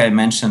like I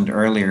mentioned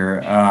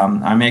earlier,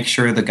 I make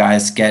sure the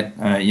guys get,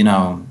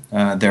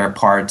 their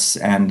parts,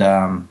 and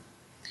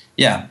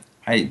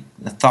I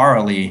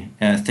thoroughly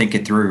think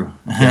it through.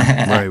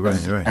 Yeah,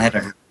 right. Ahead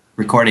of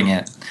recording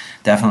it,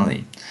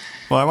 definitely.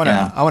 Well,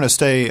 I want to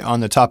stay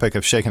on the topic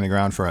of Shaking the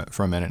Ground for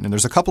a minute, and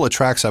there's a couple of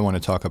tracks I want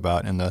to talk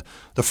about. And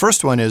the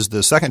first one is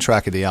the second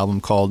track of the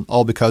album called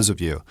 "All Because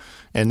of You,"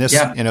 and this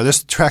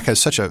this track has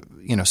such a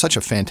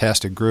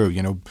fantastic groove.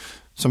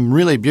 Some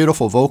really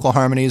beautiful vocal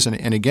harmonies,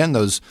 and again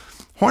those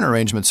horn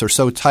arrangements are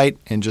so tight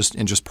and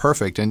just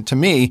perfect. And to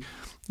me,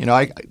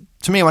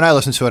 when I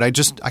listen to it,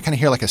 I kind of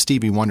hear like a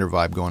Stevie Wonder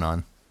vibe going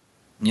on.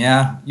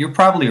 Yeah, you're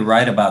probably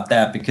right about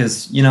that,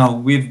 because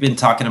we've been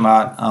talking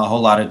about a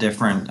whole lot of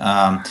different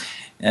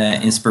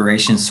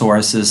inspiration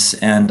sources,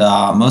 and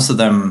most of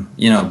them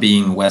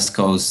being West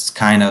Coast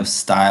kind of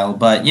style.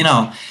 But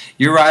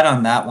you're right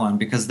on that one,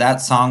 because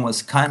that song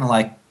was kind of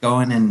like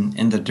going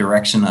in the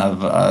direction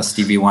of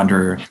Stevie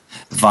Wonder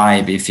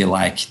vibe, if you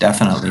like,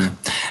 definitely.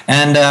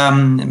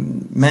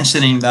 And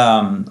mentioning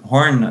the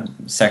horn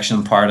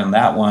section part on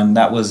that one,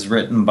 that was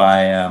written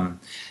by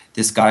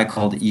this guy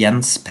called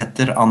Jens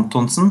Petter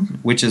Antonsen,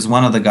 which is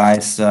one of the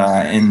guys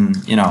in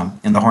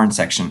the horn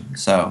section.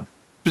 So,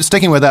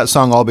 sticking with that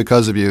song, "All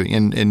Because of You,"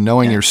 in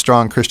knowing your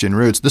strong Christian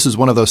roots, this is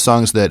one of those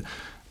songs that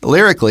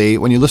lyrically,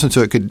 when you listen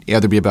to it, could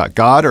either be about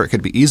God or it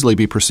could easily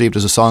be perceived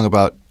as a song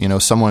about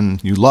someone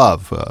you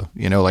love,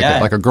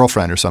 like a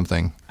girlfriend or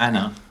something. I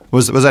know.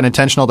 Was that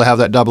intentional to have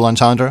that double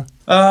entendre?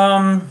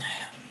 I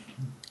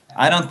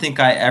don't think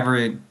I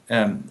ever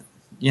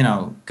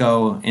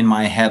go in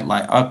my head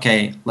like,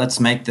 okay, let's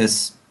make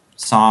this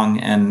song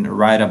and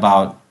write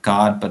about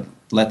God, but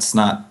let's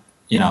not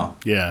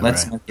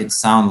let's make it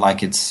sound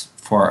like it's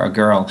for a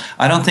girl.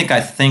 I don't think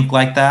I think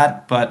like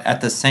that, but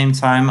at the same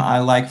time, I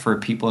like for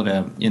people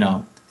to,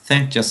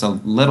 think just a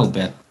little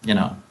bit,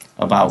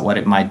 about what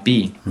it might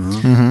be.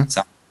 Mm-hmm.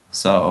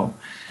 So,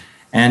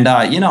 and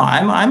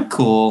I'm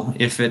cool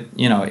if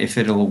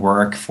it'll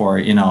work for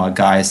a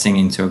guy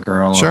singing to a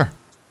girl. Sure.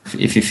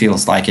 If he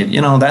feels like it,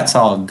 that's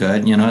all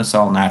good. It's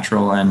all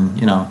natural, and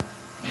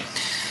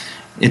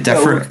it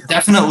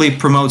definitely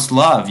promotes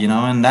love.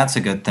 And that's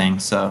a good thing.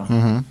 So.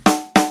 Mm-hmm.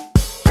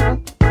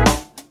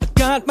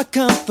 Got my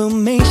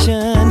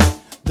confirmation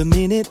the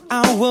minute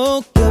I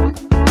woke up.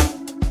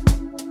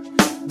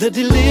 The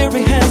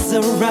delivery has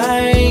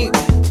arrived,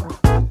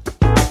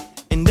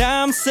 and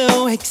I'm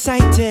so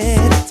excited,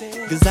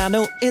 'cause I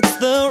know it's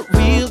the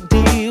real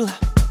deal.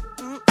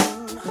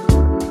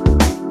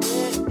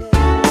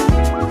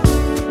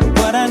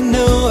 What I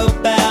know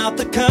about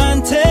the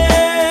contents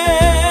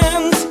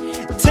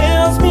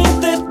tells me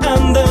that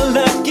I'm the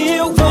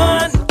lucky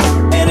one,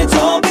 and it's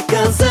all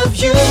because of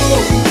you.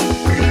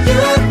 You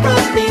have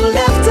brought me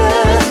laughter,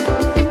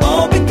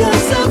 all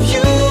because of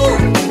you.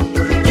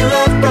 You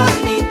have brought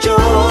me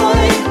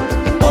joy,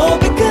 all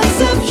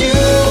because of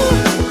you.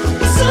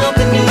 There's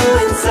something new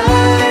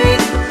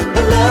inside,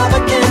 a love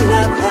I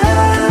cannot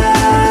hide.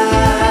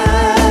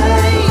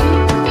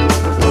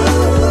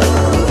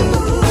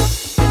 Ooh.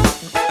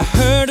 I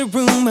heard a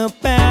rumor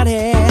about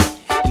it,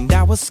 and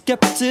I was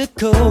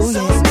skeptical,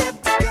 yeah.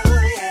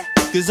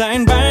 'Cause I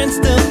ain't buying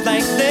stuff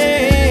like that.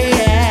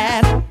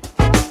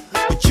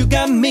 You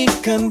got me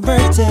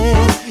converted,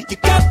 you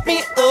got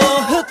me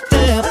all hooked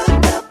up.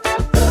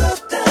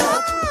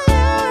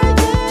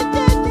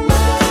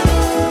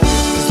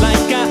 It's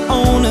like I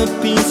own a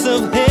piece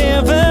of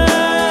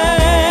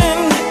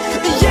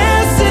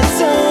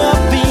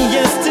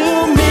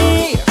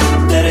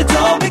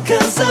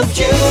because of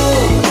you.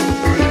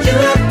 You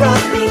have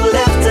brought me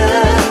laughter.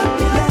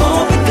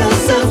 All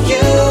because of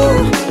you.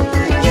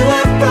 You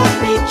have brought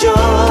me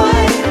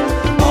joy.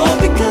 All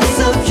because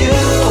of you.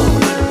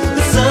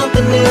 There's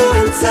something new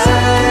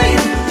inside.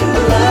 A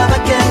love I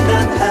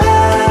cannot hide.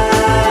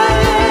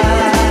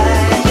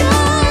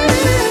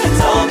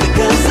 It's all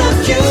because of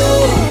you.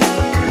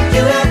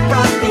 You have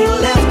brought me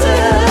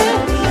laughter.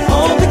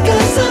 All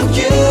because of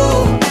you.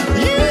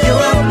 You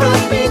have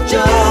brought me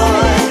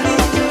joy.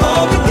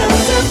 All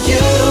because of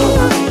you.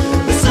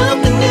 There's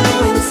something new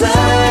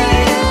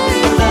inside.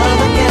 A love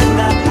I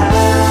cannot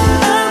hide.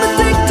 I'm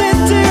addicted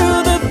to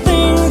the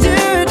things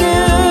you do,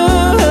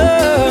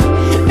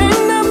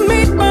 and I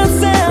make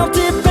myself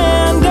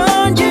depend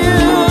on you.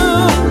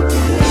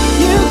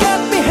 You got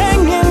me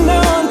hanging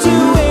on to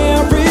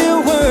every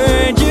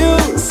word you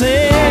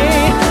say.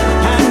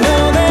 I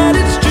know that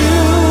it's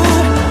true.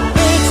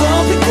 It's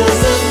all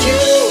because of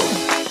you.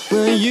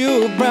 Well, you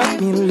brought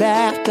me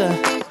laughter.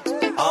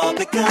 All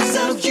because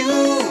of you.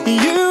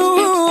 You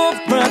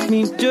brought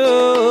me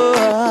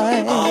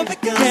joy. All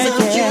because of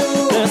you.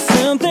 There's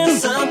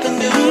something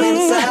new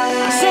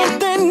inside.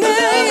 Something new,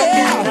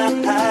 yeah.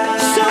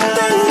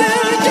 Something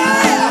new,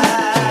 yeah.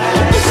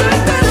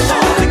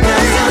 All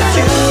because of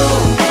you.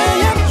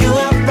 You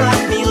have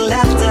brought me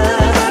laughter.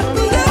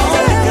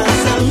 All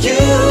because of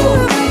you.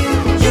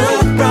 You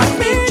have brought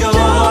me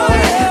joy.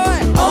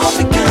 All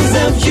because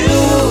of you.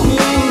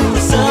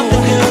 There's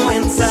something new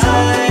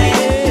inside.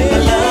 A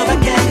love I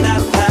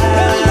cannot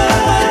hide.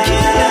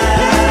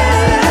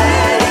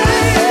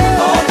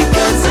 All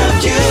because of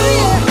you.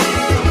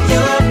 You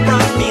have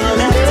brought me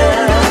laughter.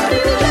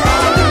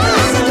 All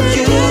because of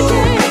you.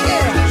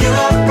 You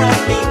have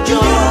brought me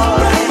joy.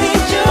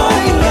 All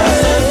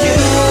because of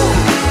you.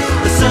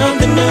 There's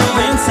something new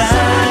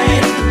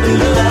inside. A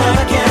love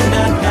I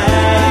cannot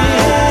hide.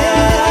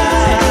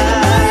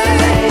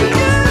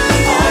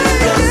 All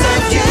because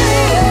of you.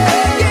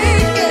 All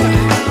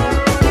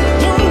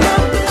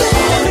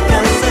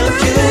because of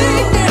you.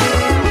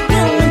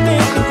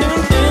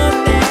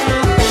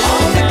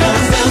 All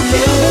because of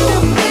you.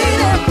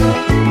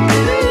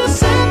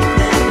 Something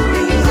new.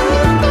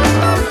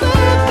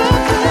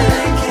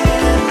 I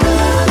cannot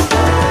hide.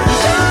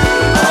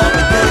 All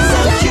because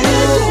of you.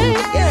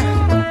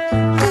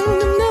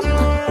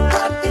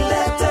 Brought me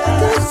laughter.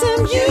 Because of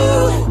you.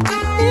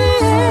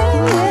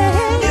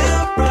 You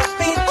brought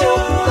me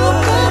joy.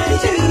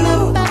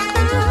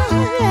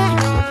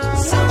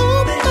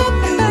 Something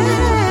new.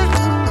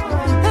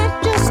 I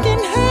just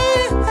can't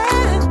hide.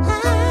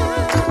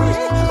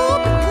 All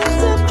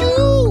because of you.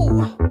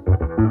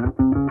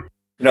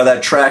 You know,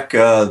 that track,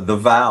 The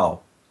Vow,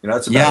 you know,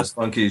 that's about Yeah. as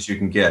funky as you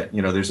can get.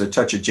 You know, there's a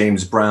touch of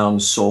James Brown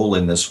soul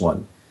in this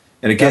one.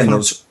 And again,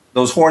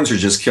 those horns are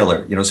just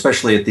killer, you know,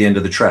 especially at the end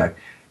of the track.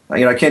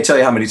 You know, I can't tell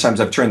you how many times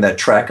I've turned that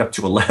track up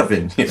to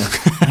 11, you know.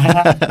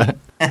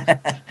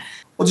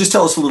 Well, just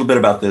tell us a little bit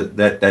about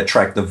that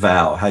track, The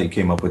Vow, how you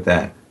came up with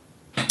that.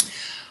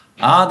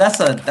 That's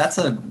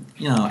a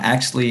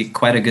actually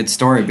quite a good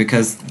story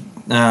because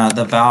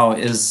The Vow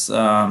is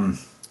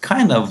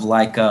kind of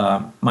like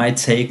my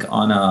take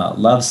on a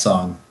love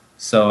song.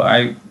 So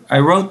I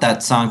wrote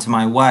that song to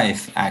my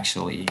wife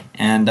actually,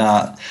 and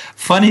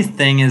funny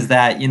thing is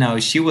that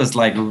she was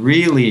like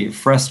really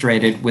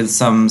frustrated with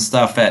some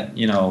stuff at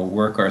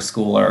work or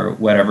school or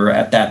whatever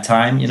at that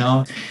time.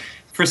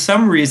 For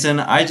some reason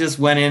I just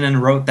went in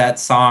and wrote that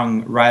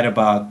song right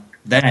about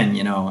then,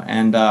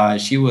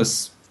 and she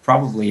was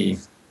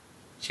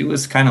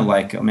kind of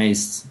like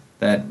amazed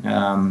that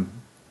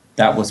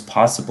that was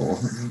possible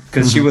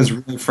because she was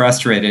really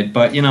frustrated.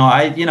 But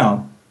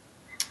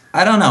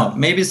I don't know.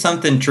 Maybe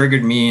something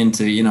triggered me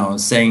into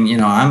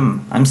saying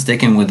I'm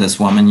sticking with this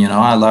woman.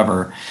 I love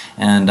her,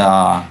 and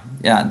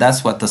yeah,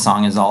 that's what the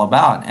song is all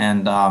about.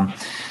 And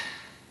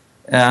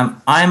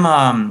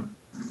I'm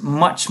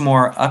much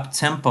more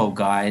up-tempo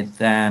guy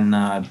than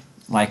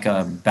like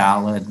a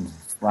ballad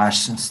 /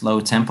 slow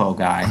tempo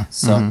guy.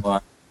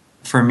 So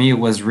for me, it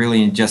was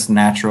really just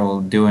natural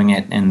doing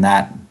it in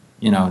that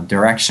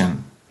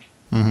direction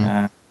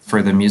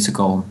for the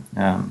musical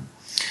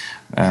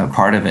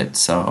part of it.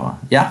 So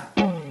yeah.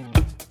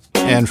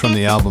 And from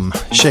the album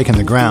Shaking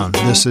the Ground,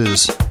 this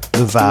is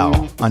The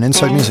Vow on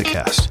Inside Music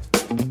Cast.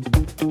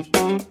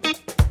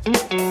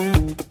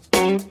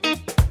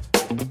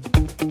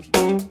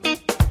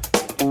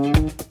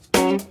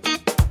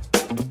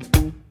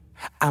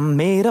 I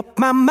made up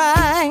my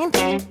mind.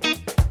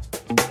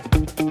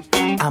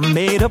 I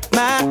made up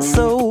my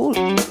soul.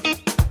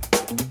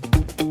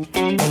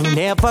 Ain't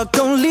never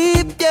gonna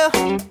leave you.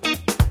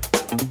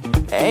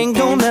 Ain't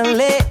gonna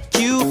let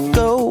you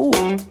go.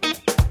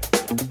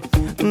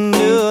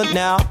 No,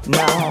 no,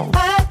 no.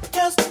 I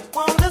just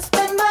wanna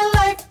spend my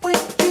life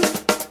with you.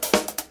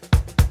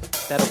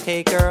 That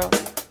okay, girl?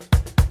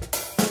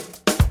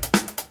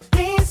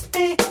 Please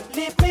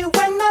believe me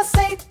when I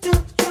say to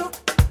you,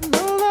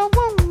 all I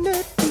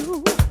wanna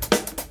do.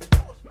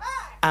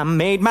 I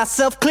made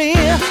myself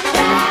clear.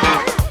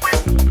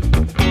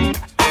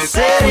 I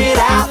said it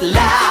out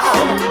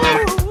loud.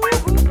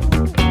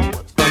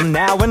 From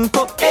now and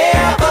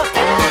forever.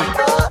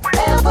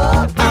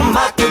 I'm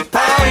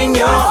occupying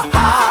your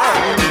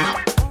heart.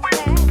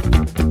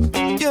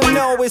 You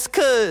know it's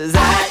 'cause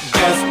I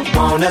just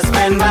wanna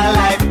spend my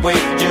life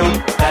with you.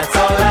 That's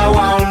all I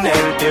wanna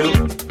do.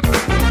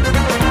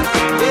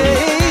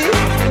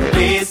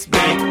 Please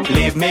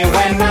believe me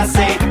when I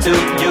say to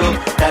you,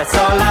 that's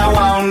all I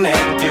wanna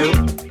do.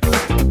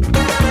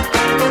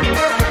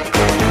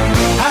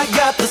 I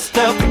got the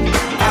stuff,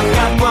 I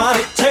got what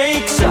it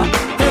takes,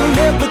 and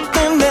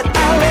everything that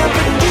I'll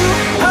ever do,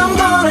 I'm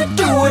gonna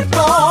do it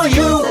for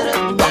you.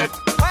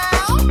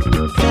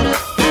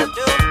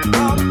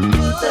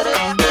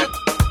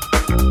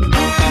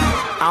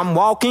 I'm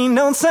walking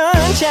on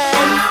sunshine.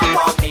 I'm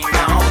walking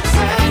on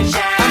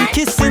sunshine. I'm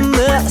kissing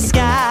the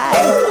sky.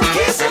 Oh,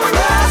 kissing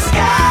the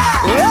sky.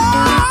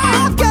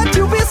 Oh, got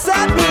you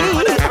beside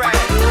me.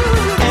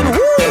 And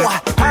woo,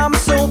 I'm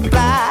so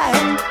fly.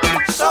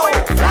 So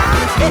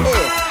fly.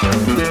 Yeah.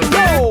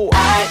 Yo, I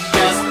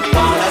just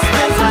wanna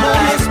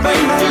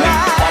spend my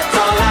life. That's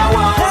all I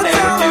wanna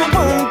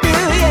do.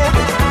 Yeah.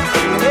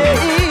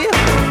 Hey.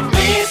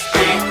 Please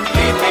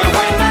believe me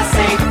when I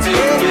say to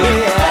you,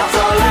 that's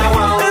all I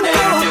wanna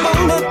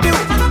do.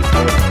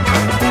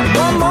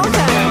 One more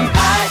time.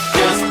 I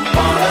just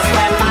wanna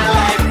spend my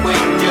life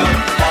with you.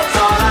 That's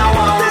all I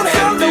wanna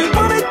do.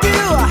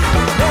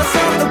 That's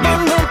all I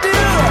wanna do.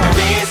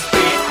 Please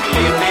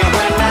believe me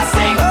when I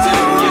say to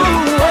you,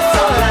 that's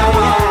all I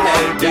wanna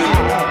do.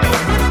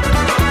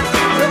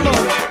 Come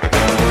on.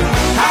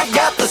 I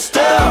got the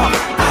stuff,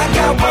 I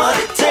got what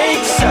it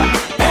takes, and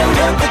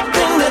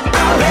everything that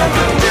I'll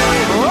ever do,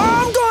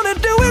 I'm gonna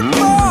do it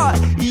for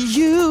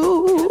you.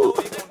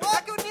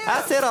 I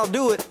said I'll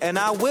do it, and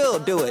I will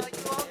do it.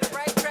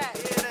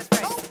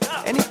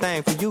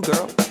 Anything for you,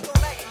 girl.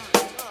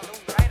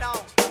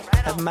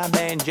 Have my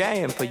band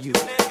jam for you.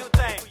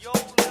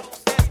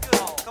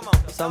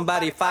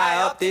 Somebody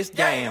fire up this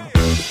jam.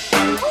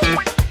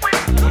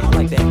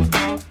 Like that.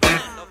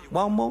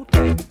 One more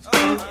time.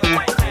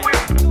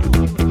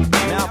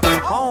 Now for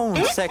the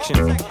horn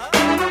section.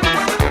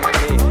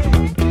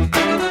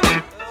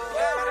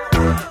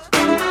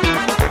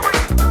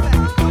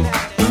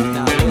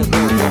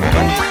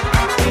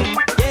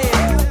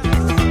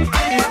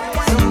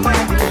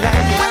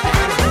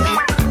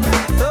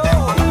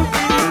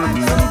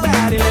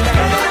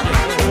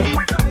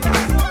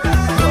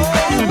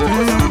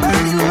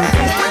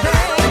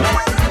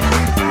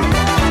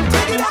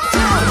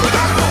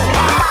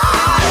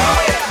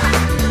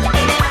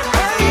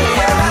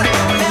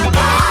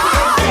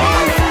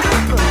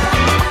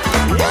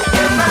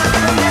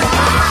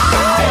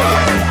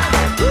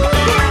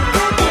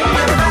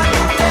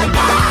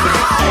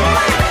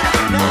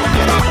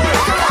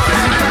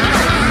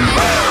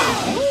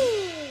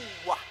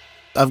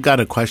 I've got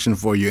a question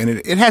for you, and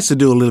it has to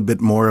do a little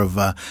bit more of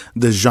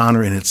the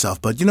genre in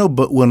itself. But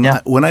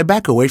when I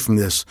back away from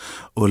this,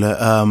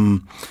 Ola,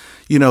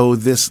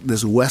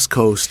 this West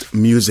Coast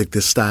music,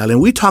 this style, and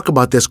we talk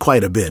about this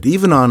quite a bit,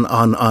 even on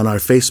our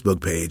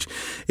Facebook page.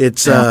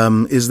 It's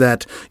is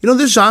that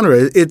this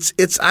genre?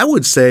 It's I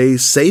would say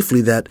safely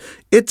that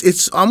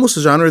it's almost a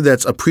genre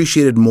that's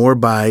appreciated more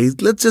by,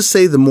 let's just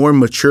say, the more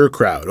mature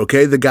crowd,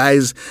 okay? The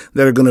guys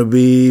that are going to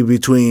be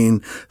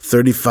between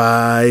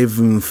 35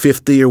 and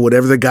 50 or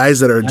whatever, the guys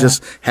that are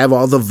just have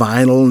all the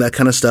vinyl and that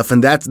kind of stuff.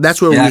 And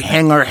that's where we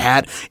hang our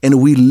hat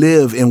and we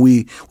live and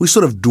we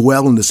sort of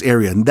dwell in this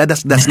area. And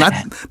that's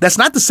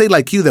not to say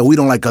like you that we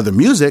don't like other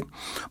music,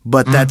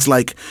 but that's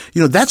like,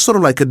 that's sort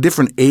of like a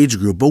different age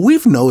group. But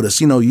we've noticed,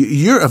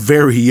 you're a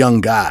very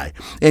young guy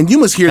and you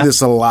must hear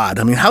this a lot.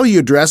 I mean, how you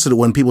address it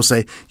when people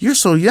say, you're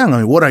so young. I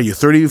mean, what are you,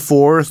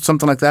 34,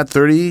 something like that,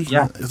 30?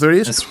 Yeah.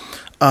 30s?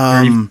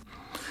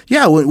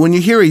 When you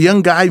hear a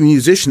young guy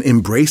musician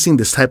embracing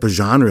this type of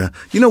genre,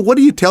 what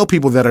do you tell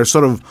people that are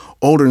sort of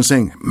older and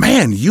saying,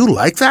 man, you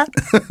like that?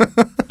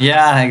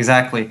 Yeah,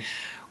 exactly.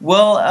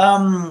 Well,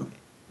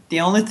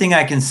 the only thing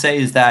I can say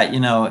is that,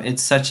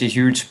 it's such a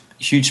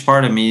huge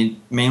part of me,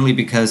 mainly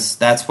because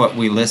that's what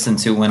we listened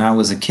to when I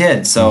was a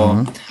kid.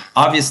 So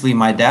obviously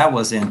my dad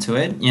was into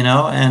it,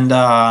 and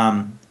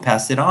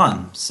passed it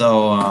on.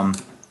 So,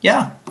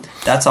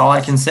 that's all I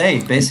can say,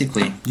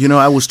 basically.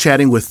 I was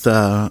chatting with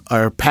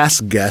our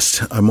past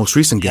guest, our most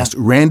recent guest,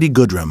 Randy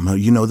Goodrum.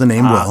 You know the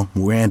name well,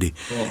 Randy.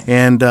 Cool.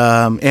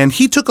 And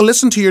he took a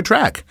listen to your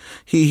track.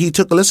 He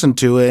took a listen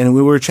to it, and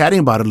we were chatting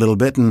about it a little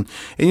bit. And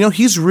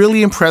he's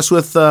really impressed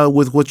with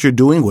what you're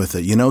doing with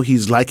it.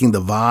 He's liking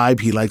the vibe.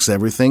 He likes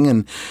everything.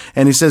 And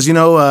he says,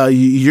 you're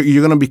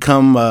going to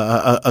become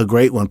a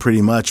great one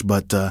pretty much.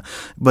 But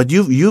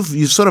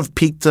you've sort of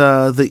piqued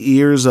the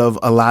ears of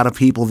a lot of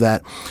people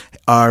that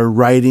are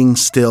writing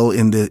still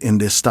in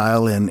this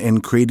style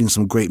and creating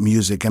some great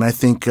music. And I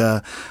think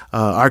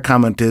our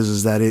comment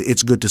is that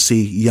it's good to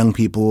see young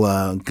people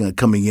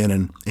coming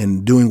in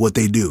and doing what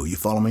they do. You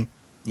follow me?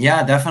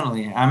 Yeah,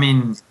 definitely. I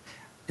mean,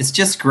 it's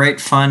just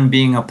great fun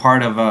being a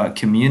part of a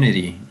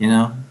community,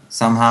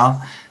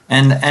 somehow.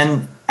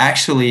 and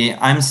actually,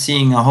 I'm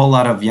seeing a whole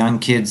lot of young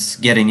kids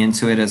getting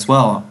into it as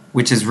well,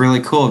 which is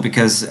really cool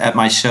because at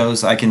my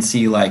shows I can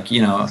see, like,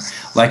 you know,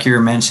 like you're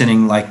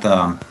mentioning, like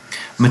the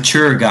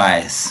mature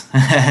guys.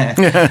 And,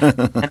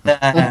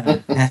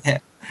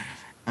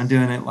 I'm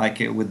doing it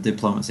like it with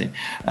diplomacy.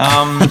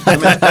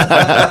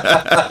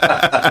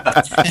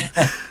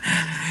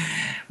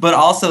 But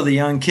also the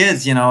young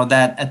kids, you know,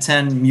 that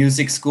attend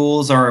music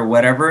schools or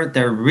whatever,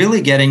 they're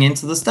really getting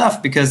into the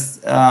stuff because,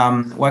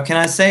 what can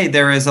I say?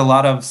 There is a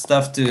lot of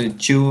stuff to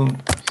chew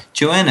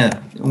in it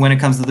when it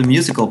comes to the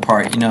musical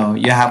part. You know,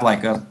 you have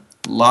like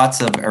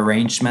lots of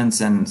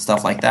arrangements and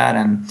stuff like that,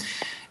 and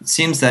it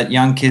seems that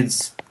young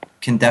kids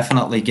can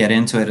definitely get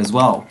into it as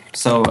well.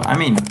 So, I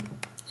mean,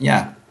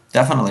 yeah,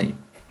 definitely.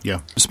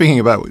 Yeah. Speaking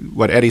about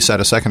what Eddie said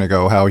a second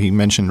ago, how he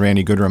mentioned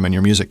Randy Goodrum and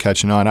your music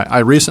catching on, I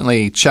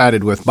recently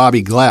chatted with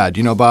Bobby Glad.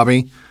 You know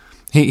Bobby?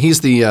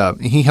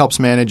 He helps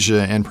manage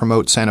and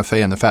promote Santa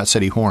Fe and the Fat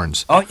City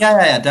Horns. Oh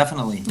yeah,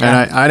 definitely.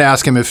 Yeah. And I'd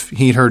ask him if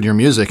he'd heard your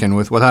music, and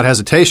without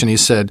hesitation, he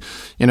said,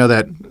 you know,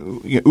 that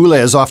Ule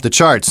is off the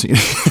charts.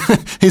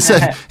 he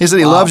said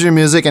he loves your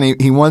music,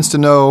 and he wants to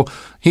know.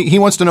 He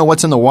wants to know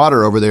what's in the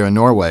water over there in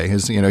Norway. He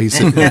said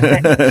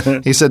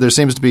he said there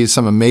seems to be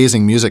some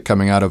amazing music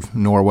coming out of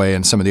Norway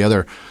and some of the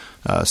other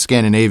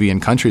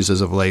Scandinavian countries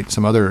as of late.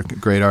 Some other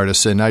great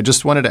artists, and I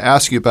just wanted to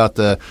ask you about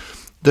the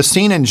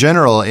scene in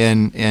general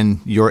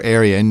in your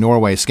area, in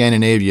Norway,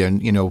 Scandinavia,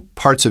 and, you know,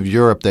 parts of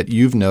Europe that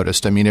you've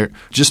noticed. I mean,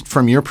 just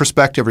from your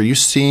perspective, are you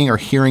seeing or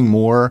hearing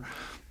more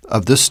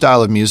of this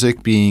style of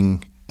music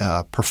being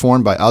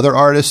performed by other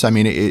artists? I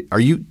mean,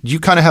 do you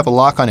kind of have a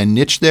lock on a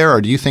niche there,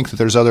 or do you think that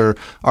there's other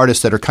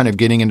artists that are kind of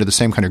getting into the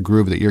same kind of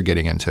groove that you're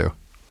getting into?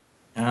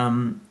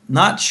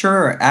 Not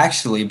sure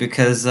actually,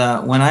 because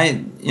when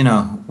I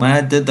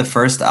did the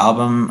first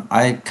album,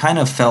 I kind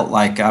of felt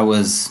like I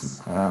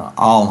was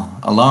all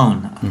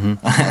alone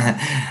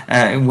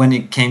when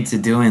it came to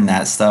doing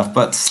that stuff.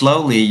 But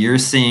slowly, you're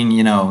seeing,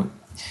 you know,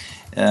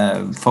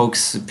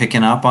 folks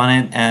picking up on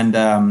it,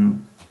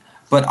 and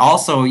but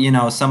also, you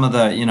know, some of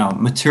the, you know,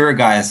 mature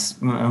guys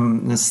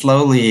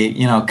slowly,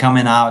 you know,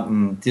 coming out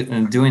and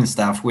doing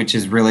stuff, which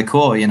is really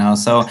cool, you know.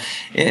 So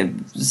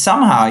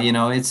somehow, you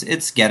know,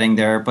 it's getting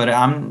there. But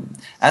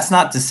that's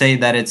not to say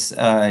that it's,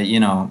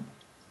 you know,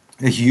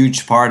 a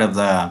huge part of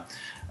the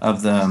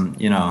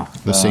you know,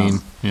 the scene.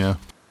 Yeah.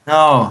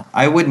 No,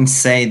 I wouldn't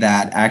say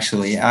that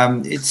actually.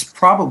 It's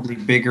probably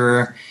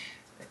bigger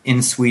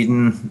in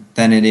Sweden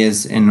than it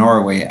is in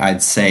Norway,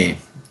 I'd say.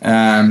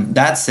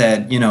 That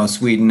said, you know,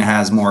 Sweden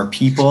has more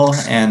people,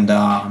 and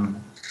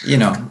you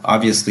know,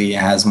 obviously it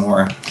has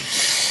more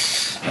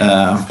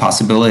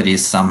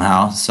possibilities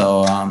somehow.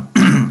 So,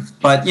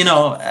 but you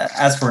know,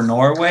 as for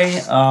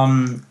Norway,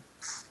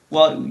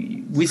 well,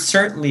 we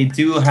certainly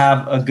do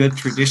have a good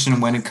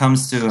tradition when it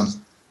comes to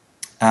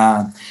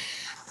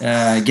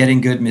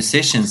getting good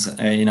musicians,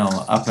 you know,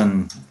 up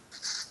and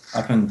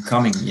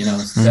coming, you know.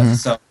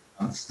 So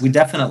we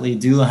definitely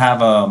do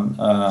have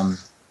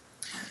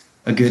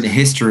a good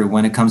history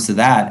when it comes to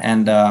that,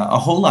 and a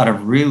whole lot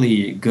of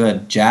really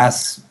good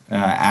jazz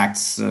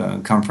acts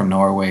come from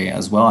Norway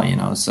as well, you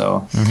know.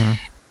 So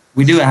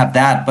we do have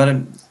that, but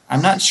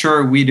I'm not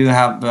sure we do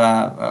have,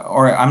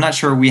 or I'm not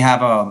sure we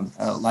have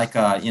like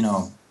a, you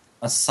know,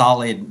 a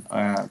solid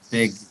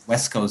big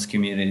West Coast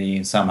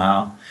community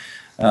somehow.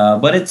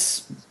 But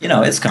it's, you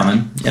know, it's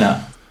coming, you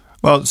know.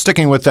 Well,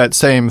 sticking with that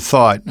same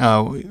thought,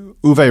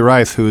 Uwe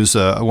Reith, who's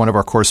one of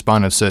our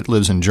correspondents that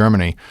lives in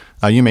Germany,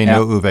 you may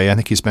know Uwe. I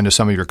think he's been to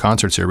some of your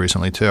concerts here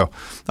recently too.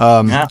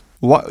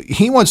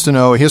 He wants to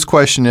know, his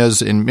question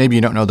is, and maybe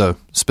you don't know the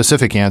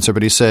specific answer,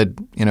 but he said,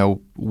 you know,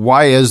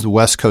 why is the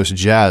West Coast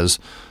jazz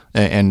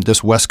and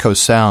this West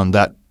Coast sound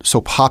that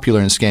so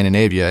popular in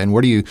Scandinavia, and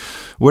where do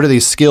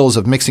these skills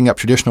of mixing up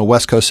traditional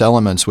West Coast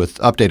elements with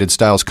updated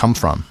styles come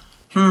from?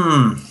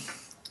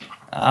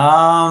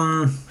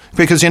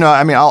 Because, you know,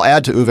 I mean, I'll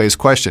add to Uwe's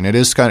question. It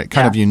is kind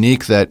of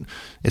unique that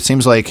it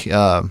seems like, you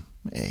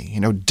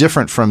know,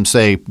 different from,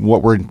 say,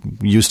 what we're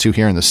used to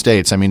here in the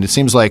States. I mean, it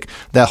seems like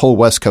that whole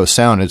West Coast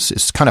sound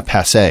is kind of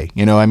passé.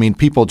 You know, I mean,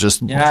 people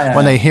just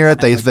when they hear it,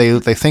 they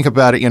think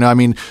about it. You know, I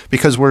mean,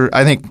 because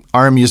I think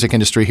our music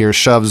industry here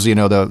shoves, you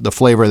know, the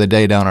flavor of the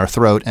day down our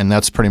throat, and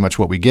that's pretty much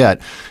what we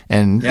get.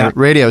 And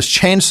radio's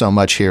changed so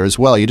much here as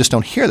well. You just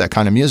don't hear that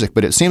kind of music,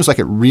 but it seems like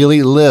it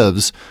really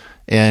lives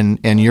in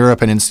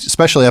Europe, and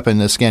especially up in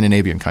the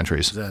Scandinavian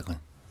countries. Exactly.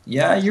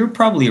 Yeah, you're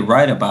probably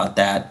right about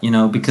that, you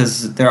know,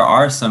 because there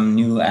are some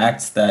new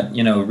acts that,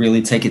 you know,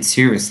 really take it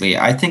seriously.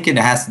 I think it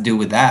has to do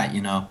with that,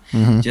 you know,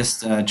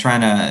 just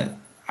trying to,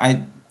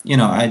 I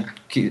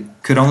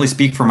could only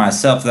speak for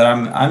myself, that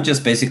I'm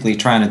just basically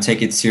trying to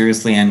take it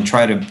seriously and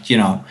try to, you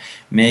know,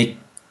 make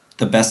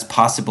the best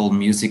possible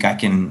music I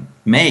can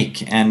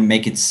make and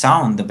make it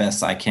sound the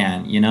best I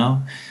can, you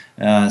know.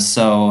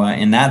 So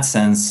in that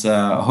sense,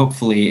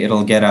 hopefully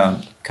it'll get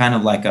a kind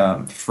of like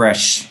a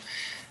fresh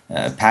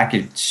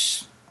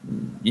package,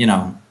 you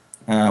know,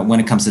 when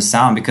it comes to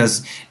sound.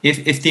 Because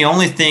if the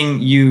only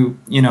thing you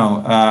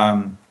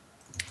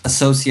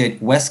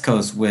associate West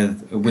Coast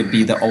with would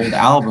be the old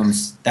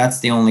albums. That's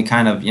the only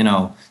kind of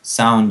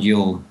sound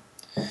you'll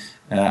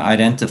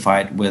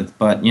identify it with.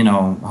 But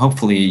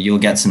hopefully you'll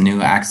get some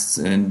new acts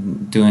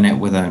doing it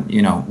with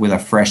a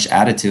fresh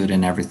attitude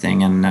and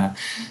everything. And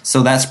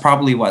so that's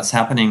probably what's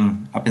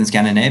happening up in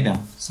Scandinavia.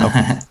 So,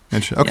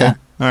 Okay. Yeah.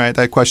 All right.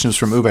 That question is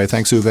from Uwe.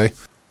 Thanks, Uwe.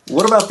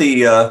 What about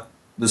the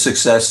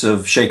success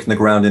of Shaking the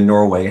Ground in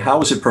Norway? How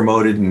was it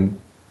promoted, and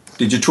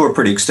did you tour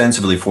pretty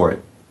extensively for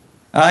it?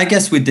 I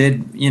guess we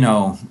did,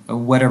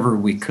 whatever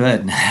we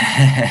could.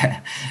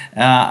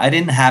 I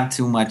didn't have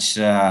too much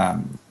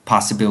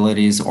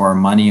possibilities or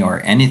money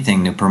or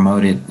anything to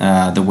promote it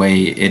the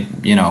way it,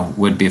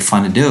 would be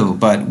fun to do.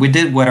 But we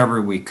did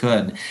whatever we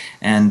could.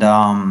 And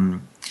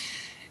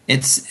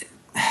it's,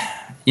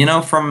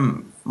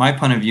 from my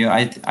point of view,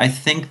 I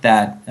think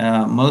that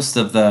most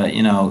of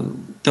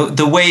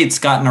the way it's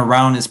gotten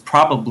around is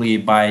probably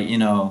by,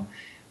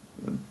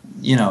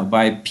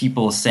 by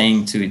people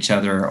saying to each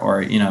other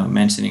or,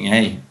 mentioning,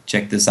 hey,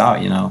 check this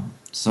out,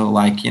 So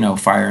like,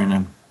 fire in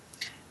a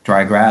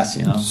dry grass,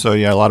 So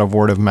yeah, a lot of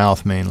word of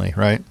mouth mainly,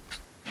 right?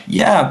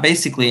 Yeah,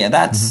 basically.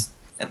 That's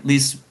at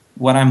least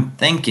what I'm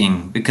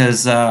thinking,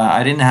 because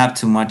I didn't have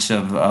too much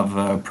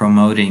of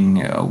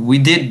promoting. We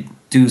did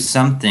do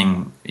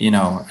something,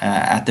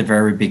 at the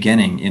very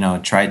beginning,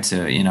 tried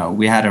to,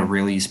 we had a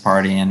release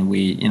party and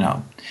we,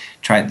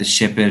 tried to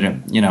ship it,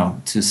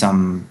 to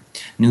some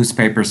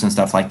newspapers and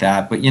stuff like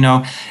that. But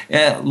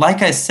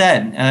like I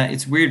said,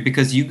 it's weird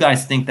because you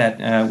guys think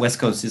that West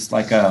Coast is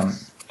like a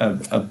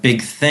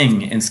big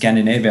thing in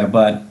Scandinavia,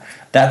 but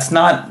that's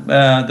not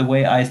the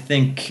way I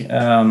think.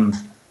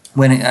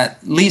 At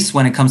least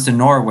when it comes to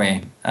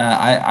Norway,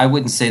 I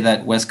wouldn't say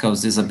that West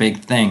Coast is a big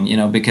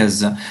thing,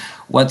 because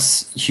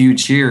what's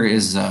huge here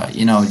is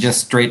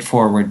just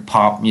straightforward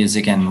pop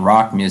music and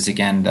rock music,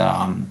 and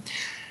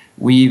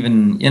we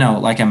even,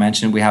 like I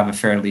mentioned, we have a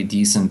fairly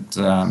decent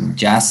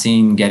jazz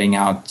scene getting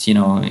out,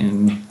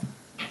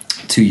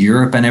 to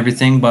Europe and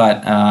everything.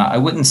 But I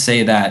wouldn't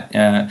say that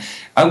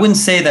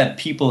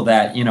people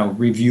that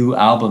review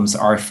albums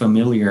are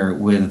familiar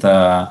with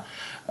a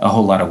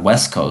whole lot of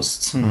West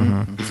Coast,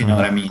 if you know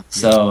what I mean.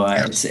 So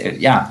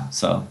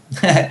So,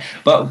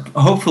 but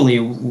hopefully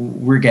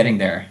we're getting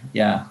there.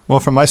 Yeah. Well,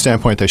 from my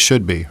standpoint, they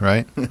should be,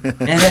 right?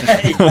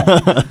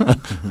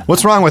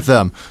 What's wrong with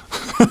them?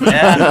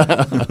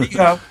 Yeah. There you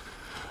go.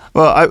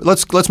 Well,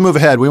 let's move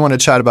ahead. We want to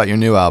chat about your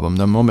new album,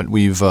 the moment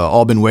we've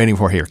all been waiting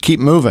for here, Keep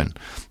Moving.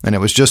 And it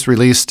was just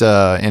released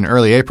in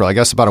early April, I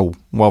guess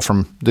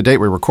from the date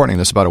we're recording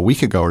this, about a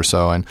week ago or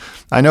so. And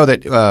I know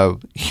that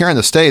here in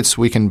the States,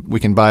 we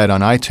can buy it on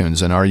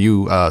iTunes. And are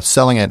you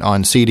selling it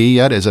on CD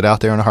yet? Is it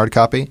out there in a hard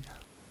copy?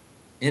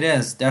 It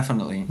is,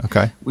 definitely.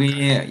 Okay.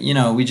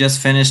 We just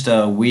finished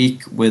a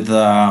week with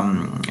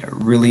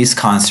release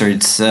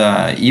concerts,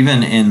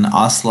 even in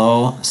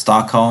Oslo,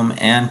 Stockholm,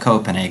 and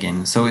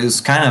Copenhagen. So it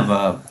was kind of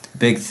a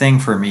big thing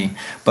for me,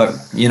 but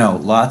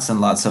lots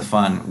and lots of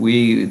fun.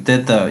 We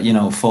did the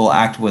full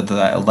act with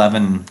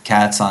 11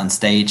 cats on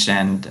stage,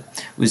 and it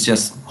was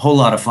just a whole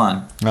lot of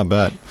fun. I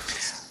bet.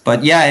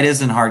 But yeah, it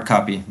is in hard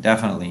copy,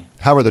 definitely.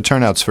 How were the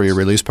turnouts for your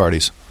release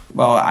parties?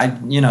 Well,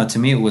 to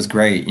me it was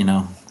great.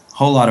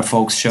 Whole lot of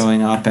folks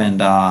showing up, and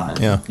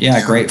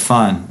great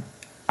fun.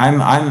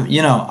 I'm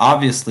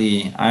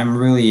obviously I'm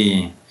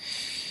really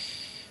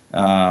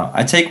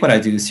I take what I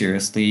do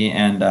seriously,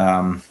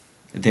 and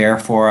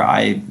therefore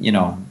I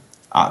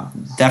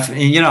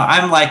definitely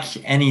I'm like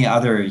any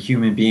other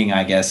human being,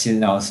 I guess,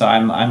 so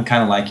I'm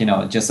kind of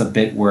like just a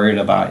bit worried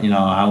about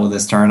how will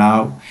this turn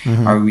out.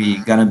 Are we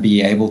gonna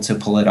be able to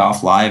pull it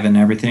off live and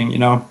everything,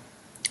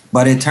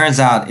 but it turns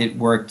out it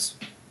worked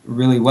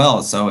really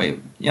well, so it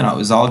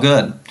was all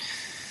good.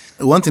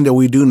 One thing that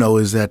we do know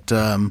is that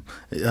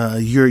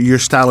your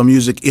style of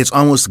music, it's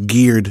almost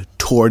geared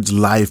towards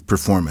live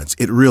performance.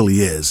 It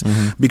really is,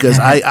 because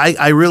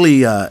I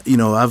really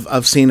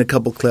I've seen a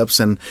couple clips,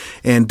 and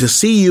to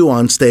see you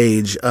on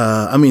stage,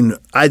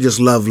 I just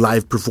love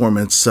live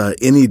performance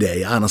any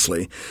day,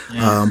 honestly.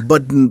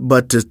 But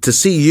to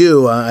see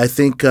you, I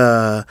think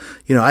I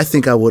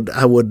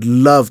would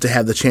love to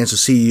have the chance to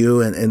see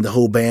you and the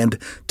whole band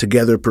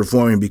together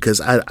performing, because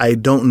I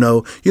don't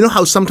know,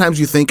 how sometimes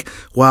you think,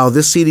 wow,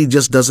 this CD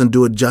just doesn't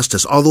do it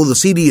justice. Although the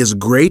CD is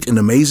great and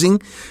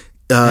amazing,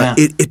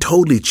 it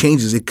totally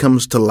changes. It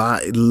comes to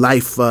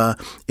life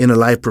in a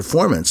live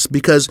performance,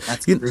 because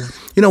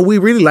we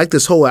really like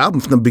this whole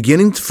album from the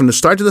beginning, from the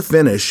start to the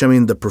finish. I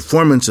mean, the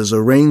performances,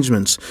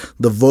 arrangements,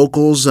 the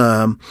vocals.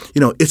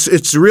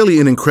 It's really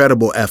an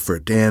incredible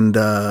effort, and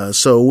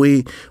so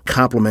we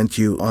compliment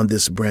you on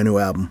this brand new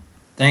album.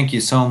 Thank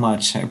you so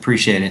much. I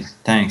appreciate it.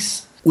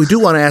 Thanks. We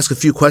do want to ask a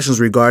few questions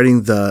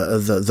regarding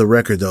the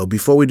record, though.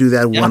 Before we do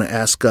that, we want to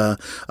ask,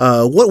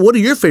 what are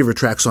your favorite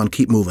tracks on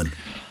Keep Moving?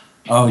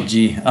 Oh,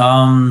 gee.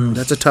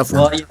 That's a tough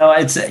one. Well,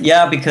 it's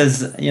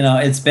because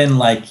it's been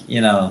like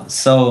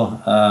so.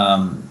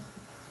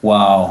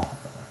 Wow,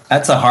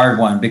 that's a hard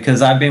one,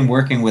 because I've been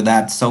working with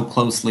that so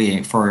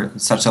closely for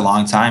such a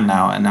long time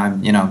now, and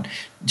I'm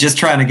just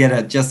trying to get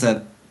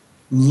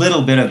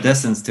little bit of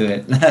distance to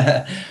it.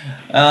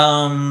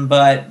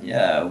 But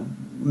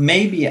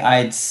maybe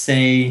I'd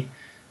say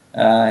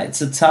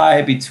it's a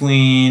tie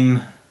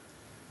between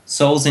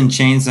Souls in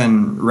Chains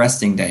and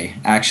Resting Day,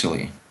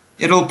 actually.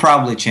 It'll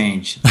probably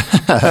change.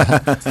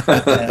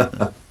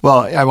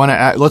 Well, I want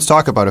to let's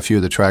talk about a few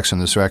of the tracks on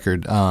this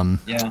record.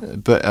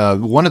 But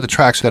one of the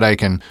tracks that I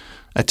can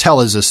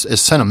tell is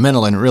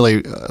sentimental and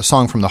really a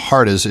song from the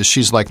heart is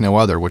 "She's Like No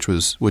Other," which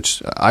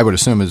I would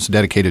assume is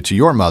dedicated to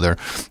your mother.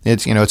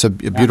 It's it's a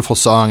beautiful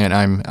song, and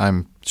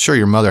I'm sure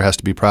your mother has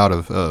to be proud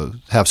of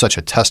have such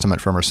a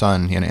testament from her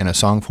son in a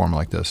song form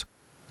like this.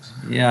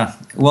 Yeah,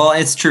 well,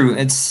 it's true.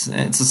 It's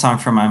a song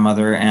from my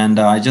mother, and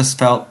I just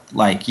felt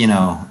like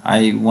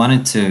I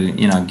wanted to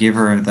give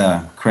her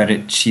the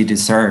credit she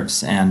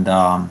deserves, and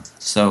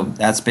so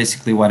that's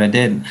basically what I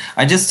did.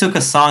 I just took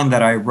a song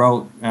that I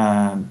wrote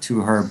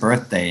to her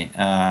birthday.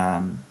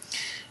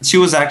 She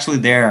was actually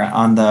there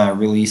on the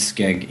release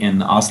gig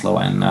in Oslo,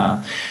 and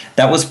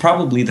that was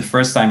probably the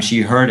first time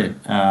she heard it,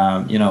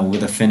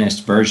 with a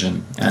finished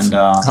version. And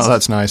oh,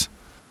 that's nice.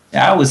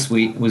 Yeah, it was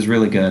sweet. It was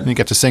really good. You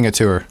get to sing it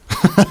to her.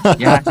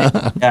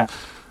 Yeah.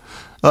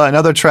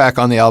 Another track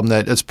on the album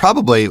that it's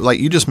probably,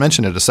 like you just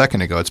mentioned it a second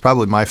ago, it's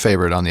probably my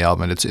favorite on the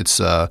album. It's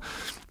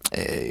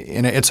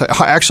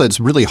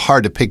really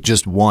hard to pick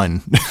just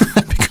one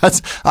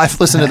because I've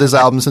listened to this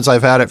album since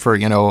I've had it for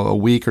a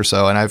week or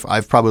so, and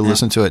I've probably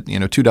listened to it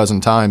 24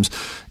 times.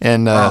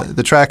 And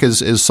the track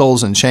is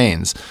 "Souls in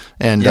Chains."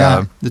 And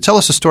tell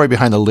us the story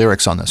behind the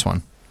lyrics on this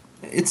one.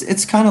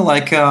 It's kind of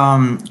like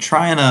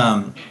trying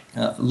to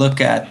look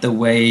at the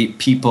way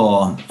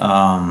people,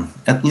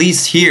 at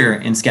least here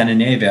in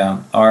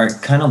Scandinavia, are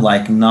kind of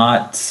like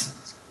not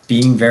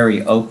being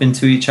very open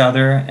to each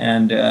other.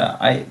 And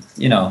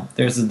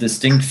there's a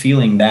distinct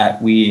feeling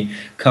that we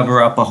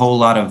cover up a whole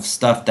lot of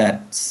stuff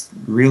that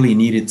really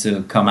needed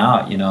to come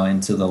out,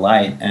 into the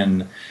light.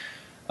 And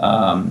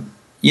what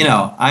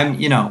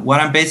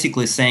I'm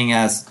basically saying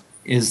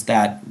is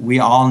that we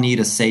all need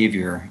a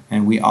savior,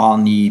 and we all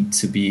need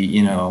to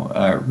be,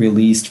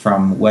 released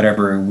from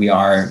whatever we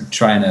are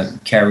trying to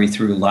carry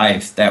through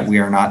life that we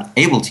are not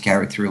able to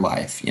carry through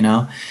life,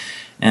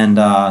 And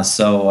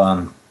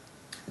so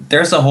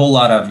there's a whole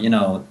lot of,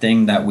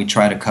 thing that we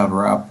try to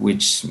cover up,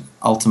 which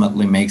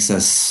ultimately makes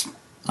us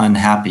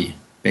unhappy,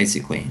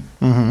 basically.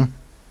 Mm-hmm.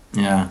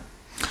 Yeah.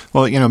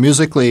 Well,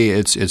 musically,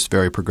 it's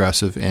very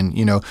progressive, and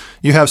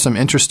you have some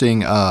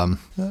interesting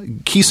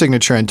key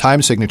signature and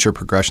time signature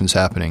progressions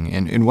happening.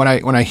 And when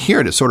I hear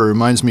it, it sort of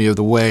reminds me of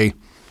the way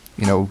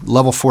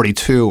Level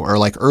 42 or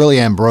like early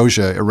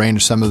Ambrosia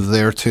arranged some of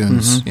their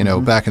tunes,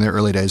 back in their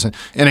early days. And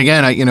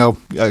again,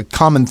 a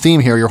common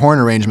theme here. Your horn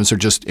arrangements are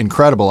just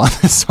incredible on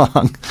this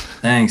song.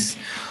 Thanks.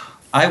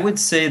 I would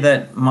say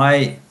that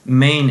my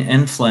main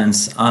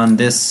influence on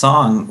this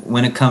song,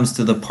 when it comes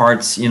to the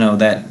parts,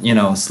 that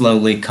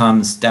slowly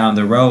comes down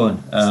the road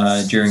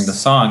during the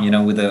song,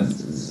 with the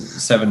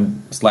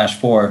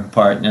 7/4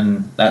 part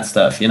and that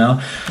stuff,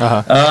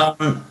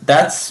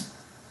 that's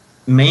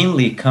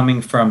mainly coming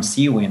from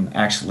Seawind,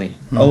 actually.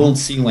 Old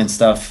Seawind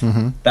stuff.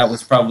 That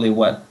was probably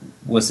what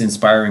was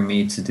inspiring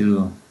me to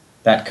do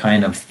that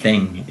kind of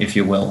thing, if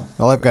you will.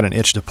 Well, I've got an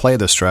itch to play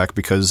this track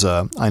because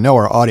I know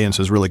our audience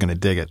is really going to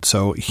dig it.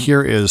 So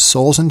here is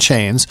Souls in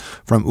Chains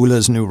from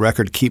Ulla's new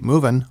record, Keep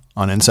Movin',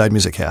 on Inside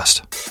Music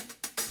Cast.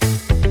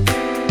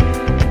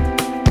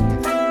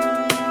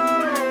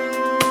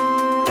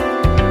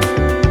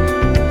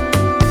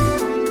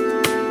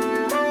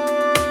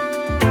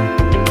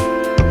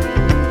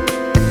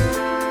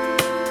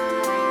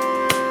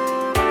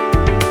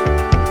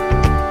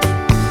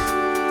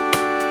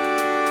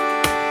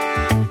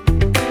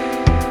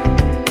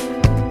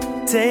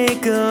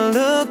 Take a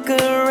look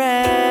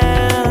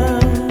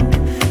around,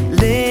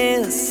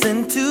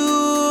 listen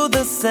to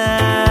the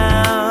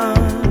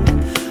sound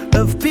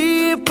of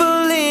people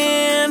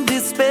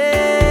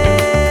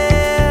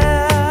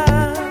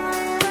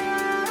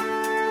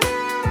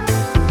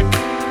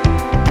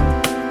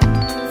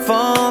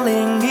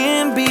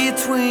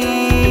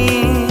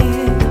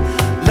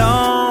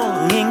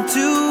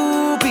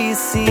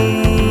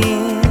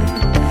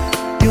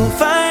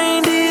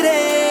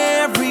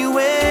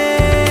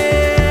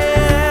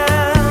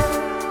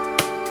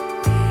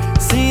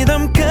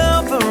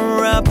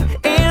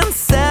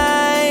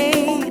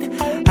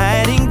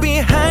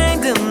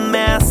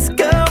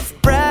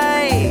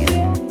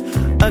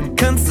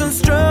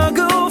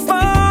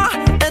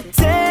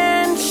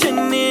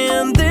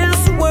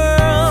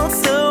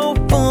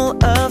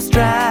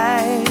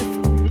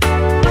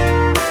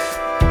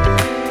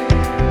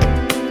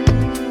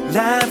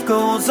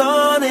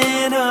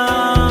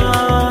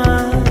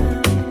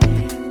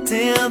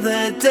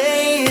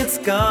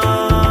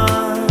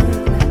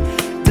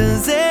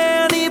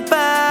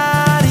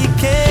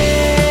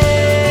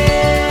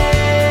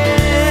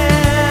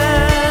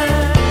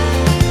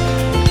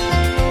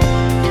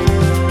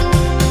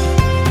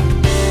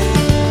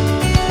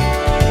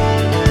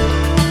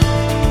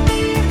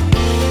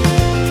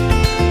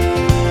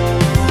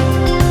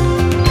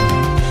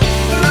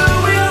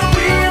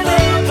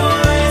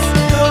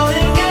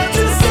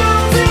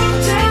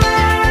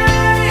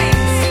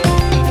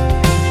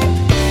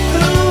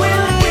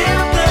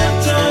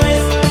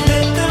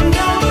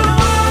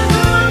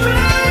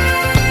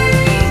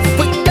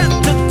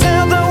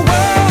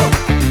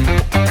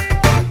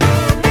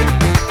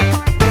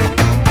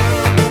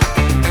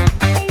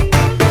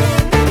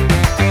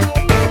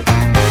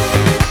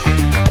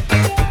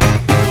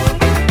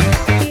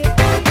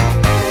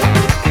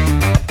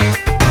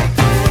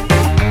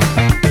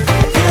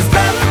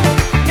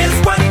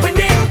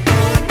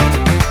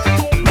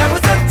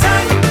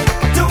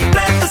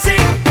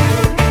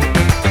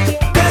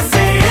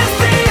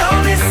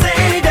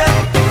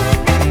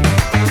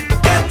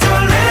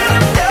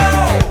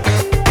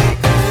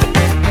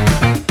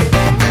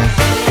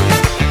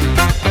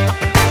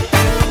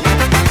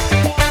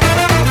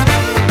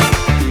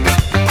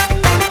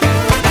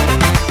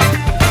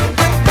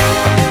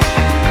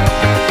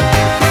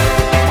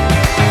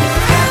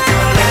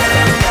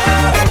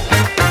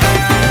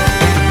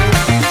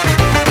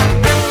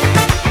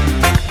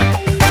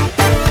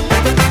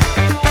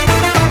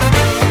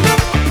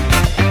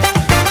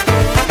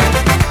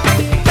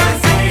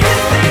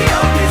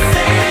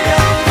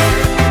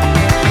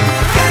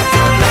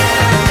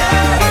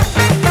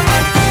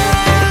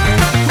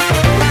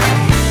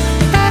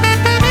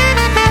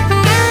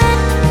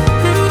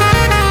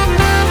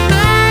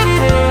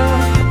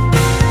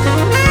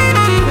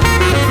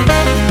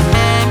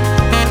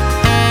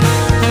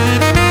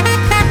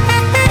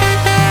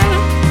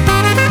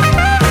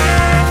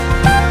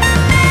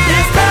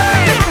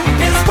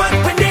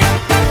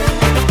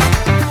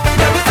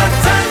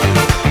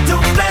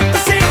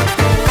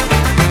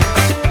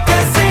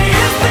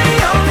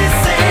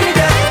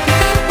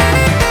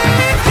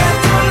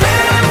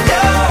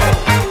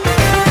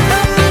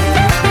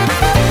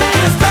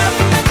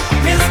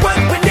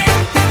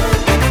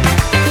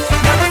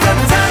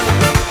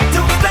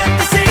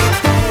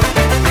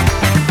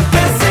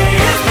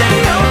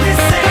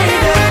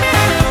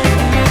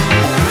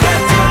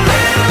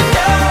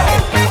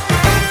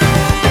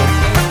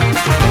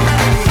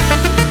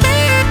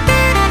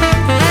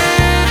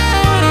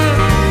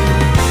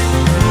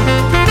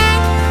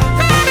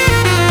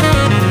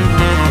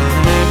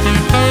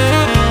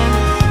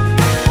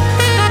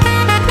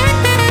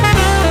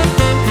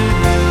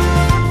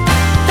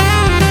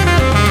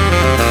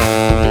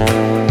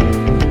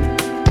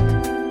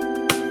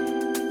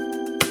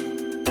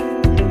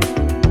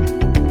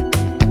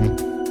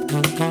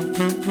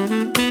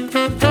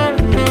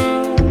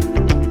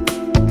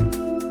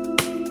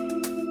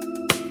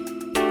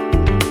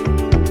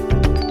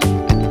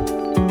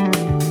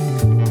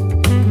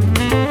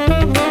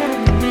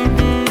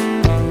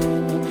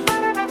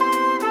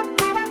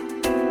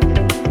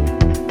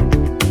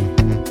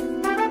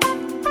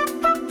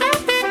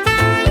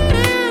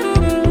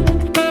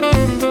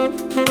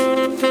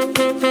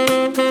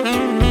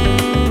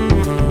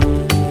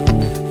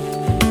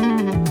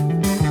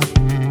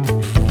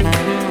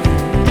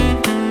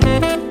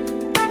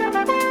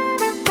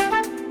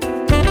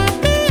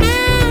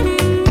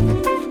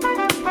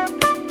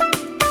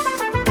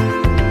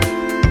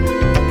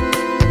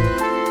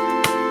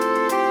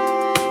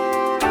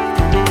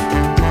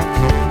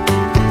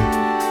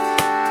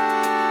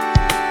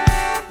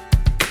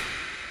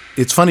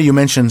It's funny you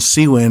mentioned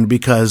Seawind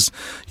because,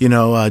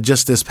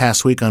 just this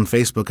past week on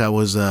Facebook, I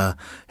was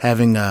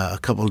having a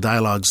couple of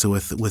dialogues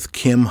with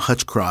Kim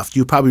Hutchcroft.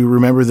 You probably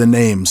remember the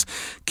names.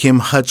 Kim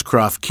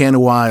Hutchcroft,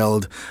 Ken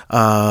Wilde,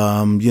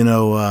 all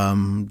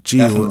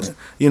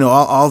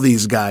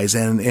these guys.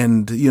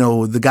 And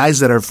the guys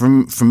that are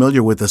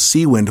familiar with the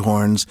Seawind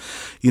horns,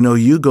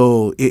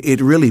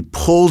 it really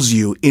pulls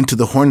you into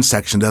the horn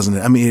section, doesn't it?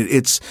 I mean,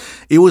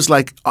 it was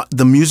like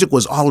the music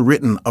was all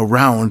written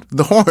around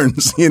the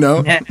horns,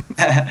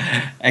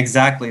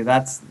 Exactly.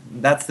 That's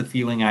the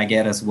feeling I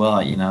get as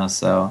well,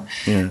 so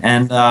yeah.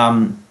 And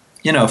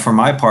for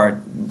my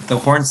part, the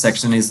horn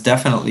section is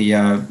definitely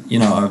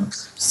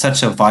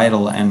such a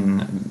vital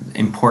and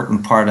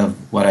important part of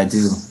what I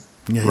do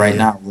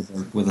now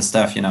with the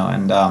stuff,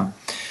 and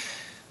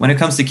when it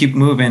comes to Keep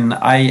Moving,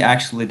 I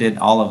actually did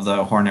all of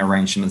the horn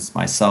arrangements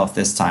myself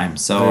this time.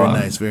 So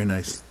very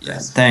nice. Yeah,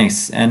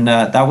 thanks. And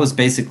that was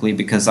basically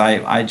because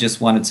I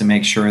just wanted to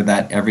make sure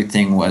that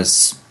everything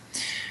was,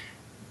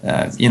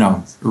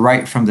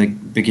 right from the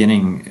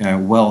beginning,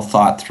 well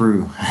thought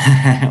through,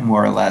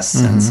 more or less.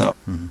 Mm-hmm. And so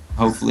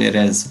hopefully it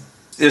is.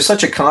 There's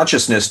such a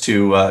consciousness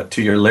to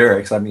your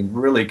lyrics. I mean,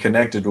 really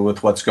connected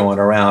with what's going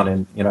around,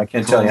 and I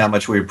can't tell you how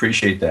much we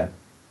appreciate that.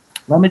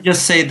 Let me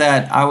just say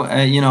that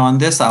on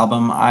this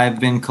album, I've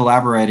been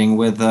collaborating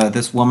with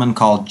this woman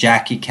called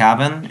Jackie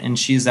Cavan, and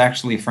she's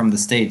actually from the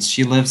States.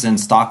 She lives in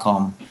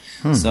Stockholm,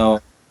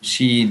 so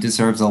she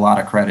deserves a lot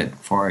of credit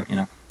for it.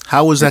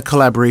 How was that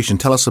collaboration?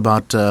 Tell us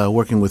about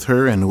working with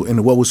her,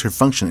 and what was her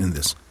function in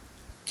this?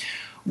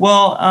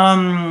 Well,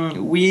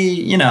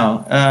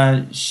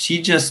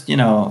 she just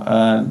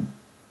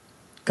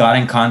got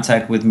in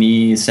contact with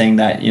me saying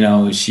that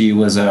she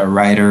was a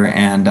writer,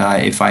 and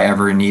if I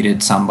ever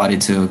needed somebody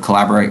to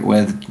collaborate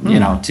with,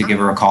 to give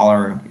her a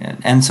call,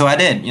 and so I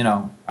did.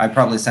 I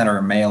probably sent her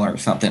a mail or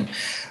something.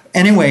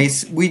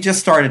 Anyways, we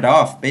just started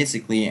off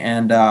basically,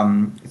 and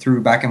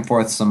threw back and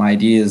forth some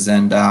ideas,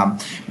 and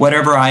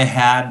whatever I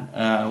had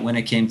when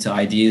it came to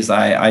ideas,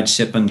 I'd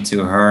ship them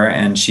to her,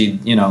 and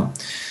she'd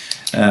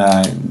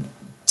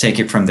take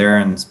it from there,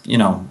 and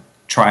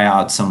try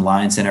out some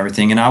lines and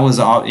everything. And I was,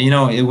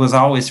 it was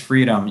always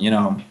freedom.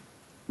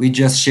 We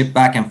just shipped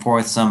back and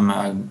forth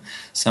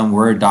some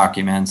Word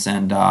documents,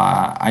 and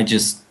I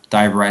just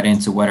dive right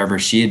into whatever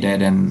she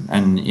did, and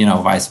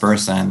vice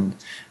versa.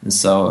 And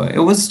so it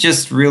was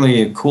just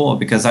really cool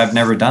because I've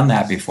never done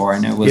that before,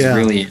 and it was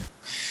really.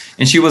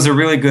 And she was a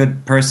really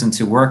good person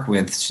to work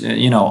with.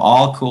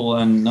 All cool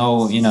and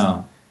no,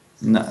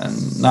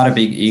 not a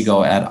big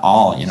ego at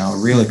all.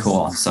 Really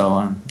cool.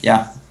 So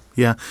yeah.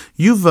 Yeah,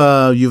 you've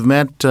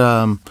met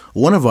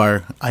one of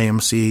our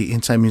IMC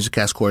Inside Music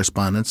Cast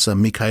correspondents,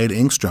 Mikael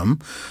Engström,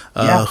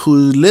 who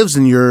lives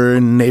in your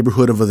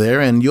neighborhood over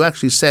there, and you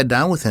actually sat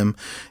down with him,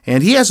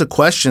 and he has a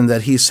question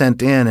that he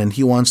sent in, and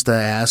he wants to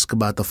ask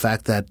about the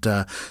fact that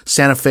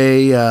Santa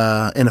Fe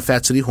and the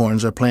Fat City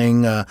Horns are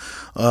playing,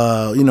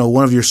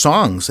 one of your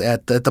songs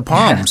at the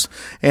Palms,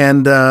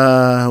 and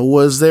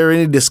was there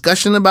any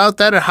discussion about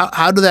that, or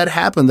how did that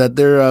happen that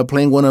they're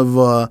playing one of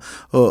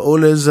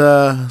Ole's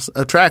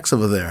tracks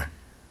over there?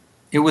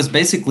 It was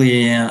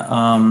basically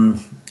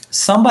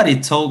somebody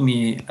told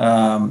me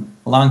a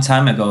long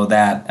time ago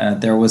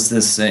that there was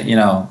this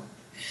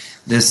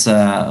this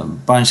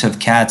bunch of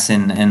cats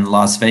in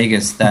Las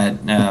Vegas that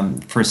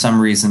for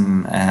some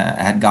reason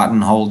had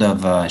gotten hold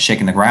of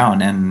Shaking the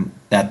Ground, and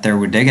that they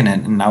were digging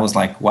it, and I was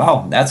like,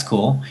 wow, that's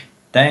cool,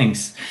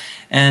 thanks.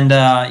 And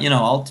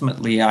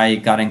ultimately I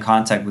got in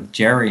contact with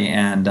Jerry,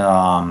 and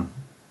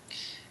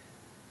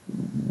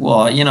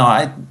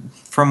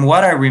from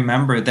what I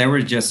remember, they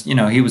were just,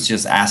 he was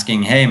just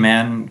asking, hey,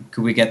 man,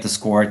 could we get the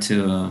score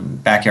to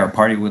Backyard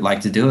Party? We'd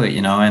like to do it,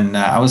 and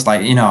I was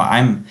like,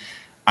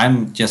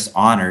 I'm just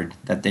honored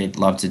that they'd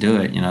love to do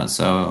it,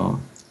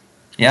 so,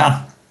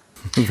 yeah.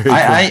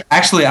 I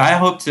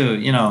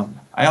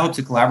hope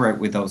to collaborate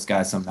with those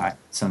guys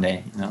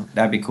someday,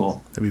 that'd be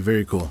cool. That'd be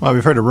very cool. Well,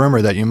 we've heard a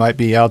rumor that you might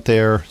be out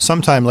there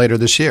sometime later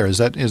this year. Is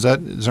there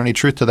any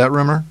truth to that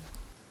rumor?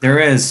 There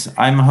is.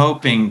 I'm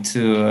hoping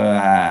to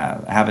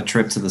have a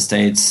trip to the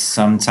States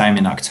sometime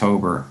in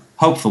October,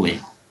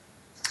 hopefully.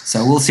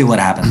 So we'll see what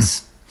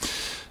happens.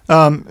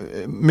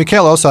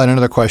 Mikael also had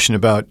another question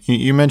about,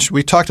 you mentioned,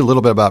 we talked a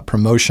little bit about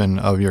promotion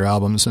of your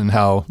albums and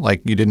how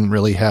you didn't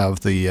really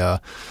have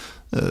the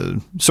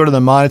sort of the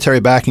monetary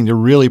backing to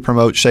really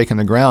promote Shaking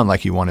the Ground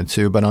like you wanted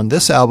to. But on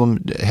this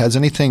album, has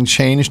anything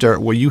changed, or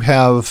will you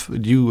have?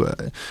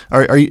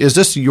 Is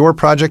this your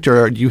project,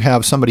 or do you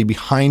have somebody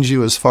behind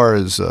you as far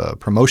as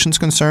promotion's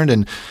concerned?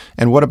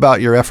 And what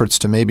about your efforts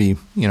to maybe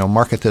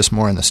market this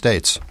more in the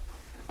States?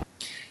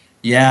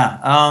 Yeah,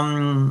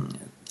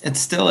 it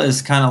still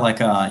is kind of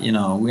like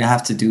we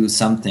have to do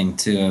something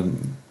to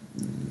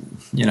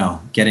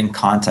get in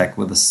contact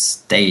with the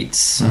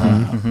States.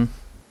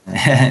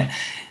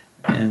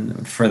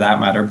 And for that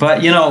matter,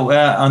 but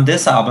on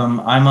this album,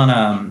 I'm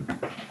on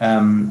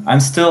I'm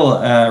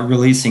still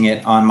releasing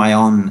it on my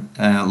own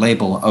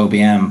label,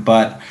 OBM,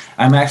 but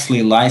I'm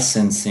actually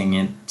licensing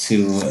it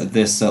to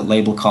this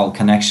label called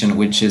Connection,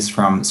 which is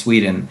from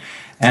Sweden.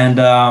 And,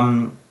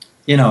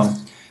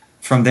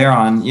 from there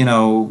on,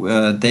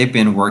 they've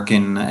been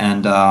working,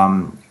 and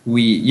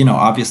we,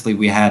 obviously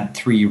we had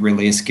 3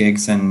 release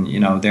gigs, and,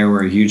 they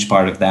were a huge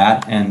part of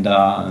that. And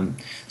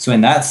so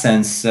in that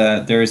sense,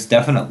 there's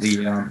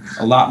definitely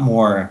a lot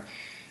more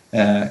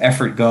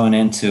effort going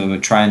into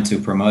trying to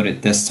promote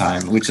it this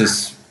time, which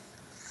is,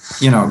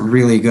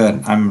 really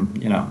good.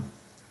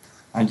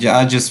 I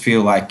just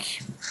feel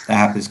like the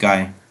happiest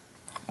guy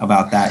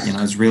about that.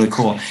 It's really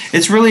cool.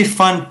 It's really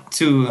fun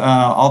to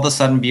all of a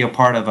sudden be a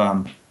part of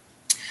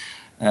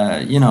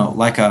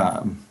like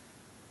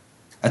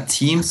a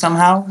team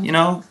somehow.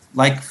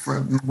 Like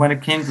when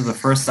it came to the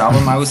first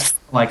album, I was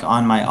like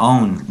on my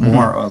own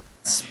more or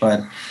less.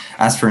 But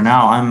as for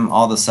now, I'm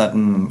all of a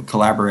sudden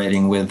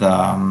collaborating with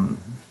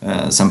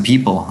some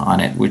people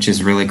on it, which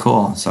is really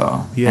cool.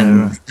 So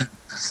and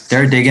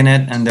they're digging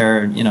it, and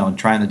they're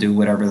trying to do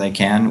whatever they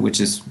can,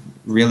 which is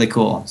really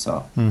cool.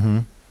 So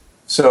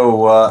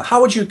so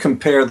how would you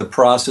compare the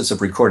process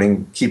of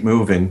recording Keep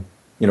Moving,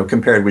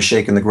 compared with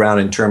Shaking the Ground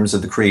in terms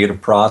of the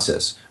creative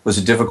process? Was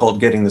it difficult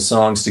getting the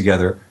songs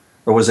together,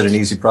 or was it an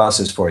easy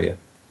process for you?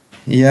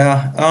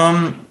 Yeah.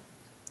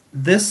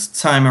 This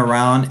time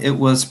around, it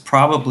was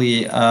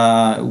probably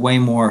way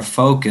more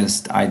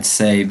focused, I'd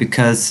say,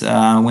 because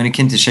when it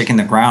came to Shaking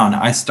the Ground,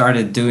 I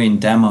started doing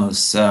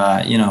demos,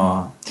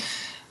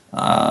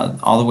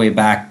 all the way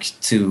back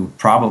to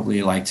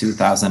probably like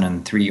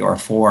 2003 or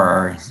 4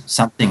 or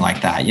something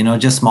like that,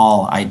 just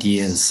small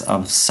ideas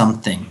of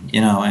something,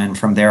 and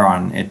from there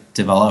on it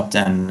developed.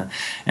 And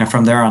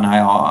from there on, I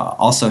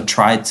also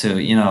tried to,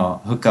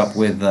 hook up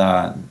with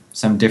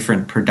some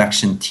different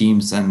production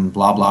teams and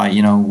blah blah,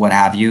 what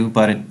have you,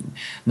 but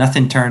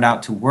nothing turned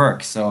out to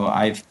work, so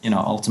I've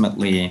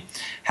ultimately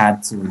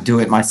had to do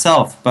it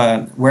myself.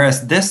 But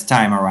whereas this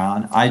time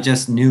around, I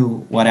just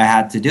knew what I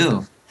had to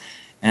do,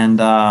 and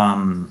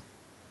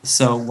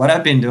so what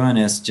I've been doing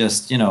is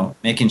just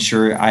making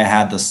sure I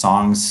had the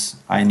songs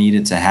I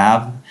needed to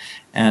have,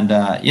 and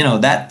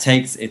that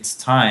takes its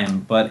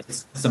time, but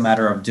it's just a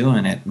matter of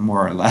doing it,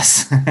 more or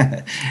less.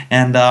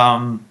 And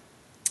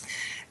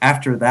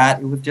after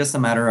that, it was just a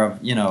matter of,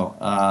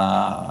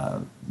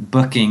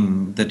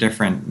 booking the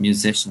different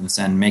musicians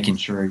and making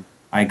sure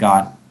I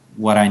got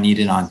what I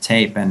needed on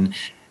tape. And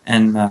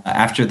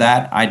after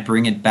that, I'd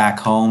bring it back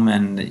home,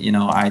 and,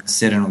 I'd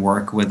sit and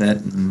work with it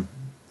and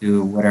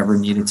do whatever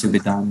needed to be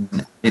done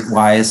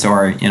bit-wise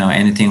or,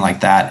 anything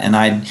like that. And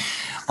I'd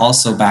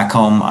also back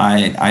home,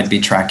 I'd be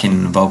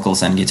tracking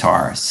vocals and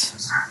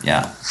guitars.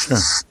 Yeah. Sure.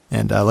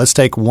 And let's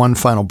take one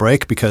final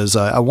break, because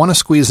I want to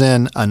squeeze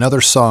in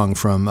another song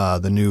from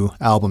the new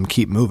album,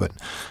 Keep Moving.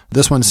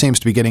 This one seems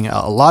to be getting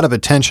a lot of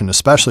attention,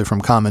 especially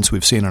from comments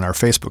we've seen on our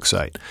Facebook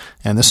site.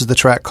 And this is the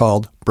track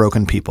called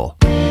Broken People.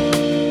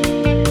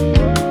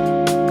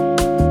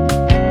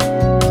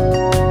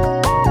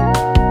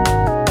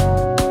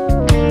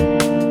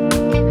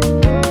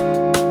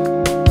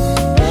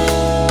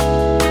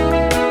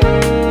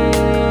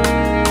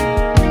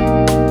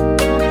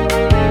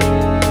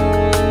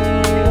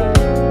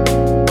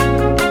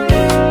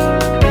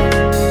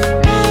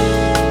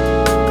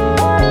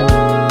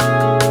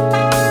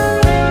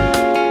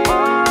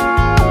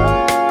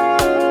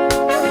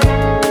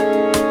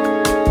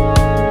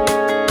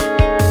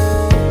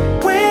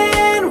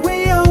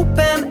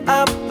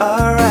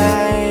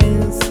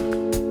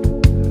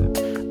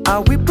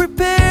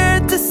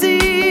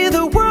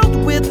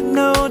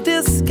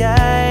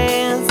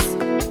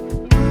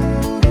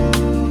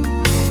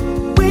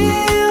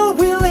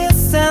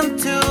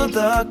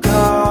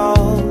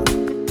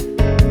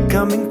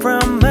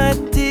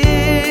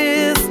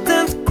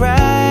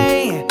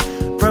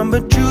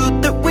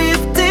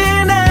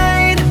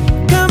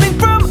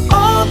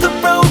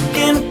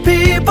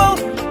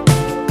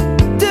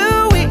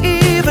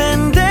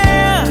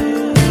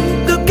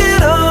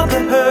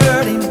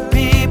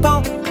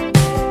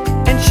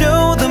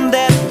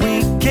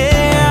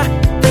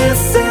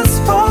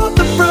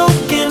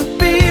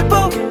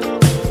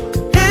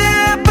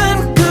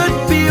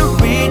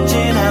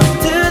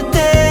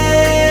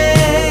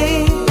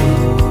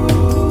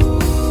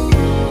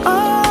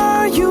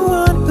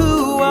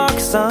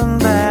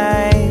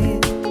 Sunrise.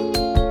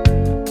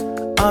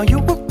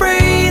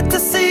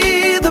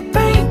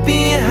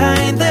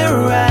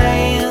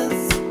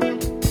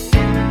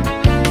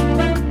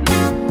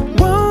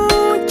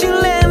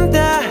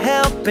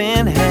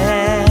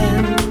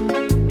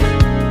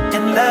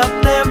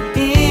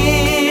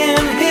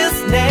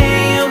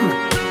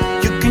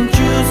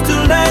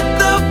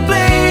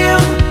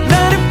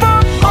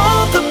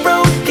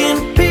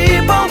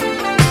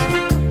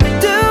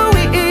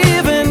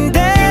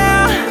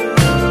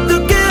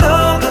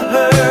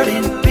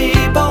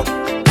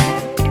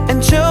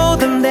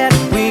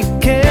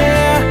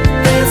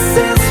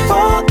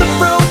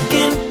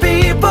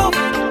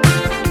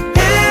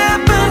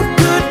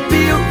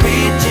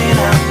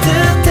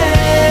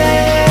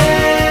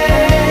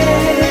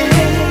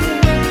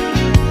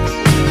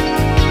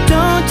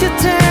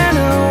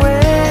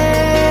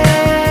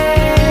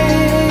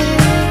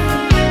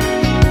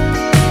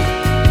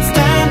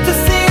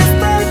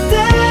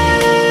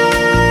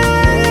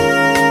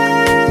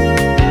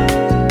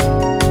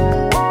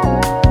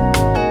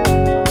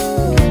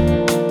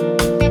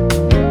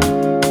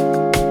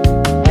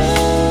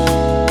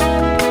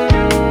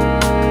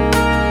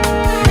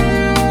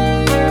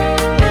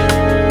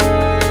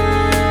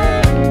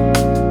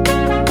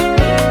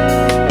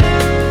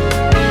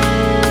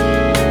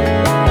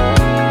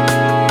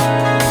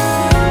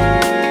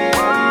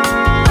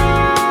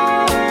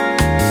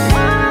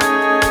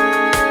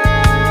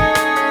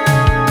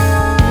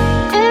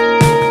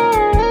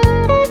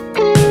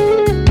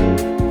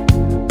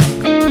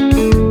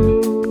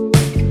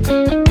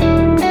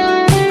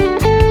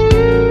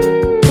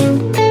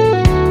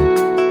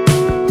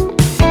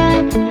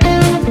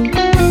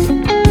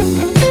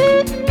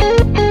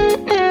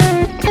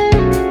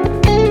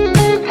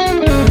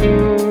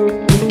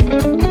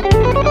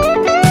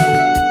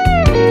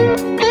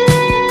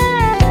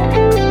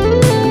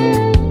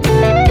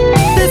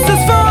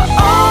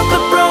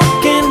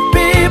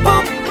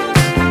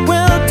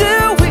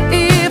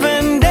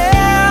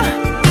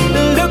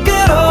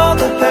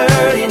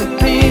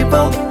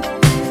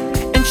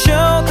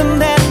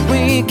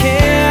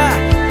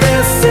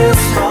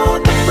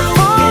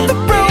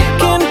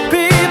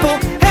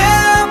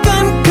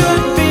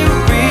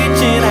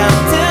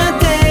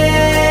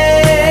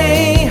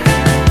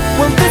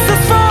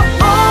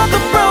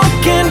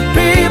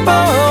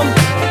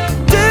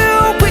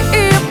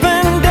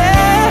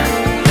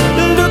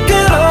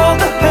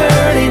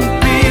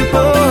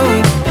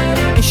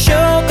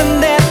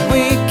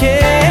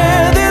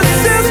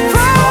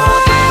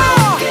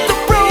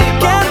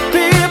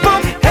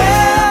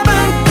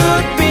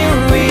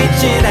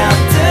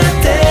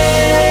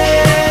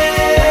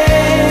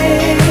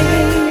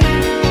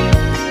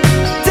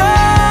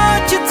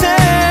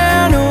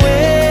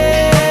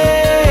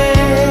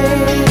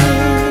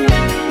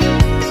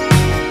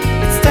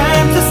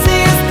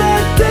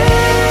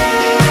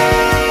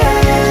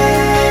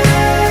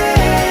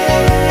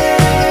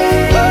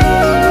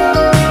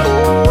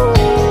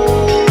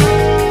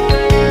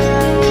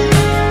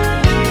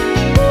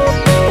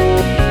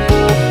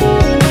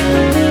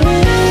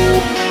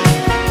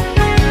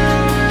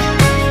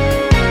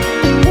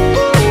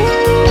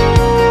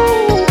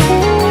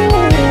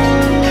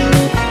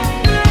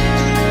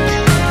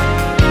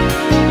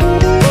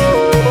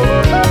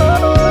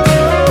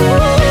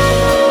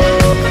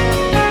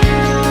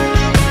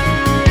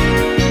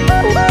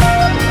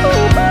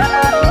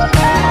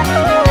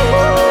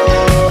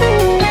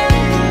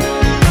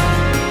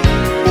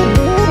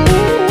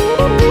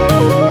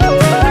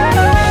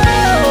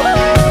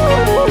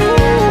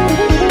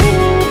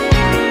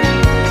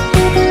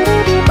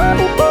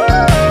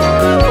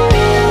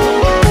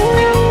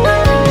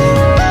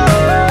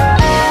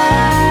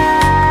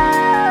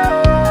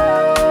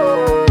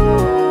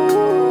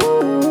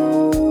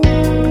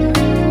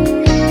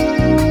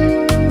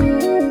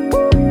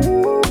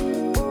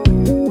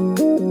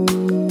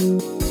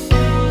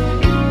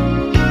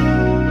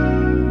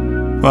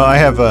 I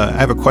have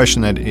a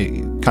question that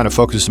kind of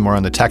focuses more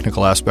on the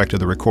technical aspect of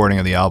the recording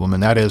of the album,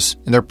 and that is,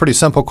 and they're pretty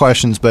simple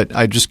questions, but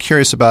I'm just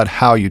curious about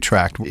how you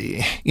tracked.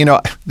 You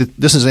know,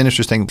 this is an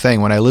interesting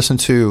thing. When I listen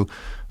to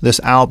this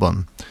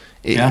album,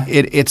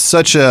 it's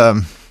such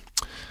an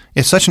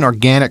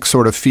organic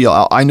sort of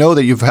feel. I know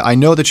that you've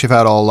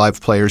had all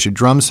live players. Your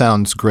drum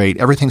sounds great.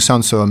 Everything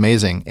sounds so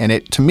amazing,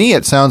 and to me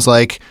it sounds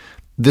like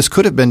this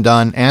could have been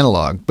done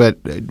analog. But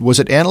was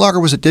it analog or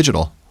was it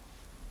digital?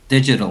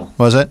 Digital.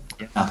 Was it?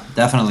 Yeah,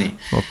 definitely.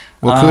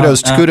 Well,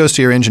 kudos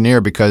to your engineer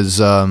because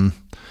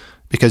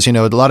you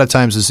know a lot of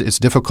times it's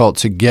difficult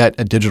to get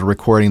a digital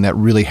recording that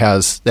really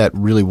has that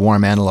really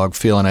warm analog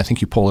feel, and I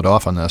think you pull it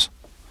off on this.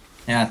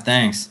 Yeah,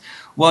 thanks.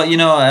 Well, you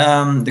know,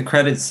 the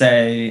credits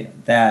say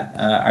that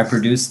I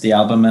produced the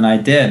album, and I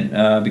did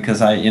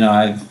because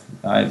I've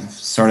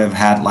sort of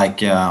had like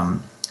the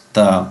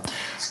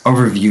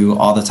overview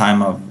all the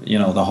time of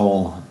the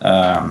whole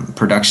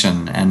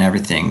production and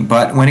everything.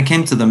 But when it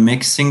came to the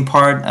mixing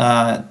part,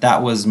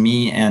 that was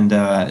me and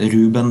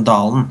Ruben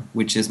Dahlen,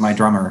 which is my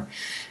drummer,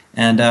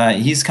 and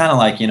he's kind of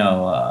like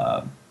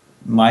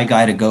my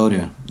guy to go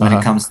to when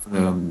it comes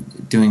to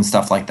doing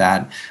stuff like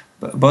that.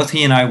 Both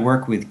he and I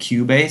work with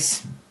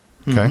Cubase.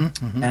 Okay.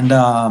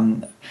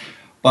 And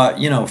but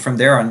from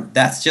there on,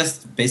 that's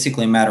just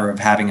basically a matter of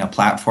having a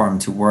platform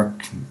to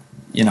work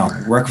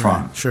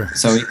from. Sure.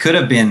 So it could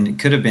have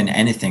been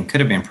anything. Could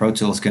have been Pro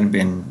Tools. Could have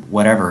been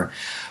whatever.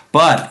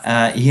 But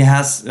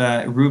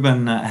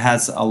Ruben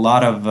has a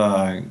lot of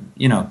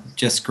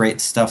just great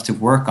stuff to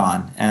work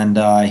on, and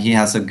he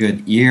has a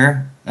good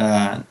ear,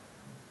 and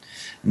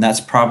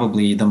that's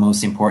probably the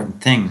most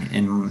important thing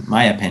in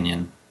my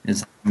opinion,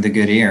 is having the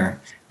good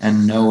ear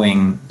and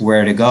knowing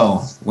where to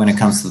go when it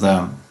comes to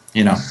the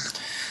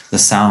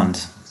sound.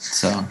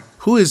 So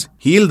Who is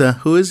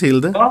Hilda?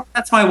 well,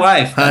 that's my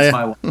wife. That's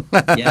my wife.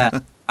 Yeah.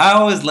 I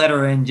always let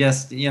her in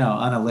just,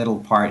 on a little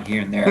part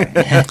here and there.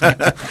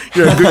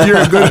 You're a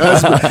good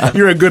husband.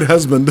 You're a good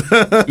husband.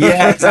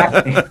 Yeah,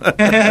 exactly.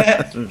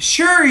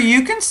 Sure,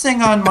 you can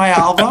sing on my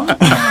album.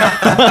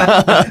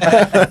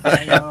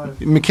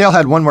 Mikhail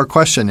had one more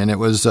question, and it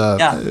was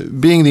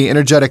being the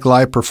energetic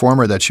live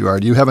performer that you are,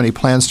 do you have any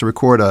plans to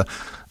record a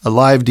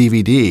live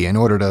DVD in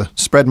order to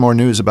spread more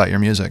news about your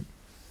music?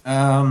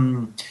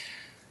 I've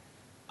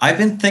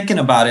been thinking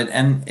about it,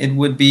 and that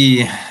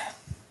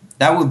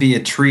would be a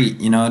treat.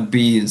 It'd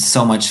be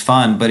so much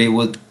fun, but it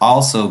would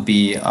also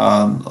be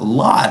a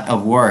lot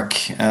of work.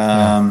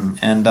 I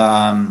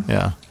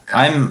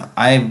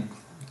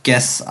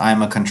guess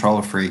I'm a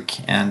control freak,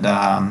 and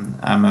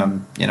I'm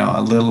a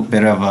little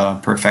bit of a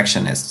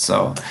perfectionist.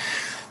 So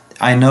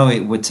I know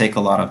it would take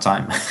a lot of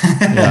time,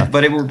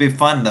 but it would be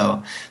fun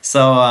though.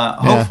 So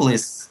hopefully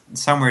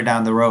somewhere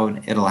down the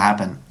road it'll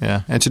happen.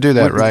 Yeah, and to do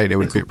that right, it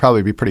would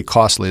probably be pretty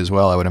costly as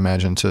well, I would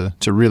imagine, to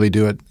really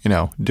do it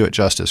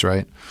justice,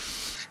 right?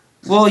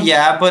 Well,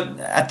 yeah, but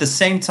at the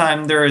same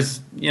time, there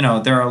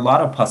are a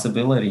lot of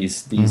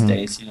possibilities these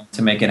days,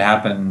 to make it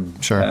happen.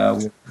 Sure.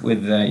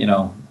 With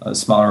a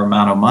smaller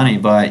amount of money,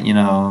 but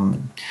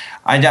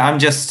I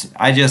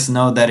just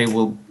know that it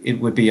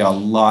would be a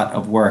lot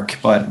of work,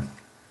 but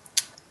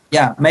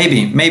yeah,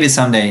 maybe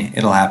someday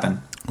it'll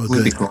happen. Well,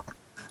 would be cool.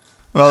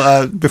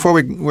 Well,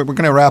 we're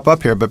going to wrap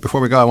up here, but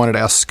before we go, I wanted to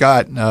ask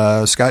Scott.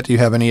 Scott, do you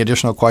have any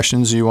additional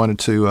questions you wanted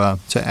to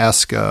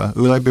ask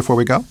Ole before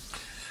we go?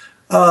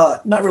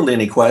 Not really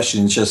any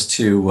questions. Just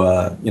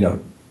to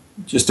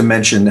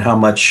mention how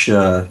much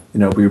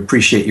we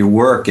appreciate your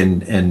work,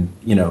 and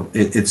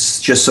it's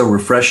just so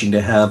refreshing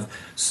to have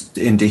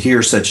and to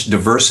hear such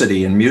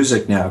diversity in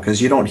music now,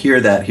 because you don't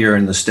hear that here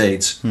in the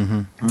States.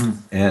 And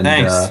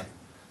Thanks.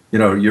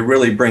 You're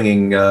really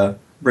bringing a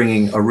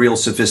real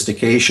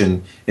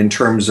sophistication in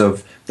terms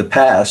of the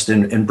past,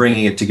 and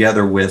bringing it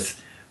together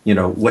with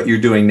what you're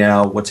doing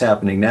now, what's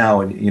happening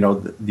now,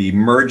 and the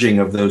merging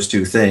of those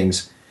two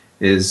things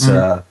is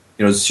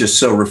it's just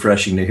so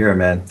refreshing to hear,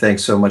 man.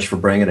 Thanks so much for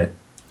bringing it.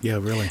 Yeah,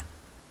 really.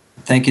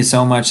 Thank you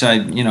so much.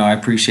 I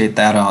appreciate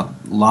that a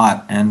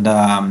lot, and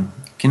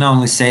can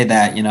only say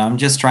that I'm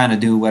just trying to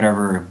do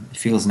whatever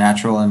feels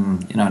natural,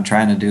 and I'm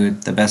trying to do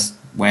it the best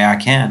way I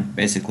can,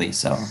 basically.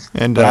 So,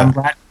 and but I'm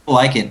glad people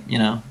like it.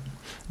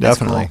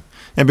 Definitely. Cool.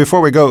 And before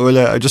we go, Ole,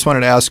 I just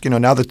wanted to ask,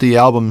 now that the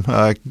album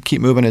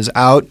Keep Moving is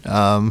out,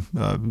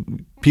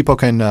 people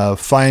can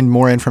find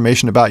more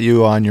information about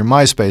you on your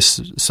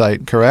MySpace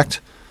site,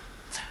 correct?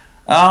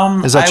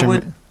 Is that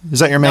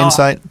your main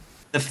site?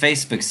 The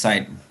Facebook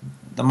site.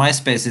 The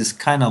MySpace is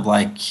kind of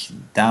like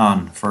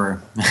down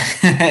for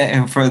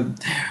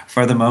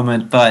for the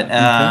moment, but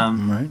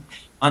right.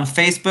 On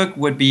Facebook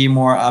would be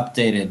more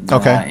updated.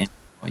 Okay.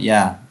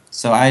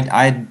 So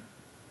I'd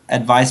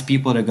advise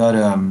people to go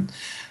to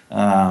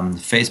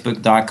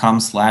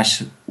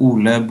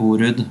facebook.com/Ole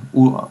Borud,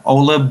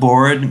 Ole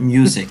Borud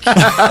Music.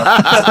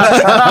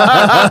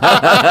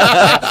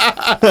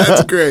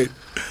 That's great.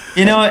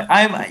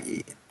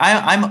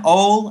 I'm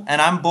old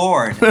and I'm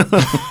bored.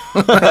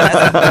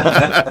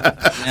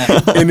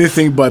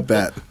 Anything but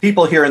that.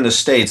 People here in the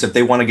States, if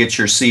they want to get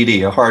your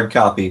CD, a hard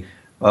copy,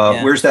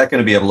 Where's that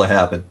going to be able to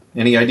happen?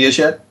 Any ideas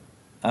yet?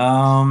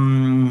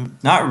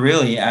 Not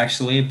really,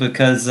 actually,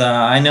 because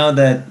I know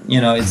that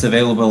it's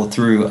available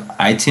through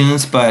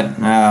iTunes, but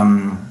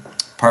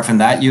apart from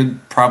that, you'd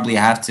probably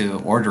have to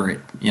order it.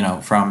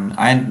 From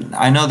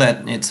I know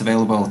that it's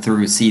available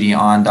through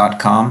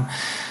cdon.com,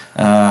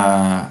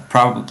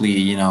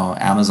 probably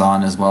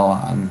Amazon as well.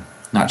 I'm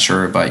not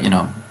sure, but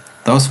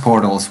those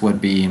portals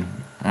would be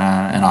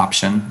an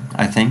option,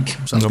 I think.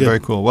 Sounds very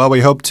cool. Well,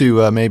 we hope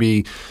to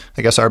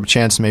our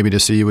chance maybe to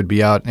see you would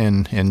be out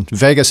in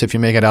Vegas if you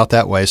make it out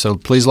that way. So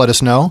please let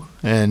us know.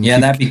 And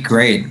that'd be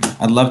great.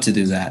 I'd love to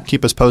do that.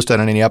 Keep us posted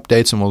on any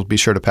updates, and we'll be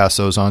sure to pass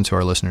those on to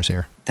our listeners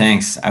here.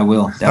 Thanks. I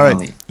will, definitely. All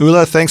right.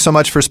 Ula, thanks so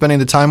much for spending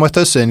the time with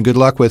us, and good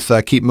luck with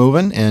Keep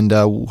Moving, and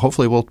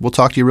hopefully we'll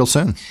talk to you real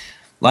soon.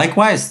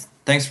 Likewise.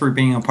 Thanks for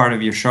being a part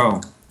of your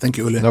show. Thank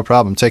you, Ula. No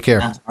problem. Take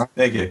care.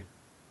 Thank you.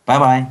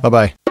 Bye-bye.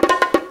 Bye-bye.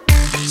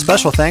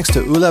 Special thanks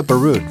to Ula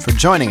Barud for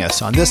joining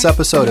us on this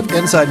episode of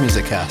Inside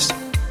Music Cast.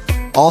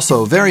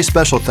 Also, very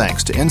special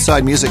thanks to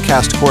Inside Music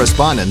Cast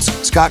correspondents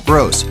Scott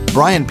Gross,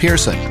 Brian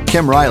Pearson,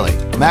 Kim Riley,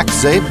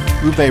 Max Zabe,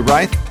 Uwe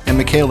Reith, and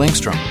Mikhail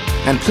Lingstrom.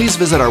 And please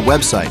visit our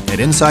website at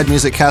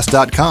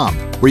InsideMusicCast.com,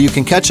 where you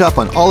can catch up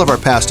on all of our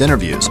past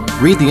interviews,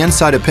 read the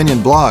Inside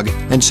Opinion blog,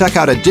 and check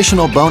out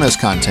additional bonus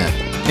content.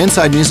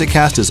 Inside Music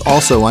Cast is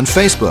also on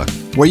Facebook,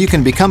 where you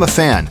can become a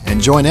fan and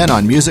join in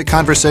on music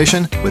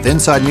conversation with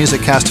Inside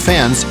Music Cast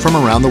fans from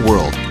around the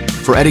world.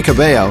 For Eddie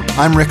Cabello,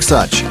 I'm Rick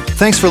Such.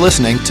 Thanks for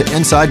listening to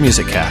Inside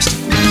Music Cast.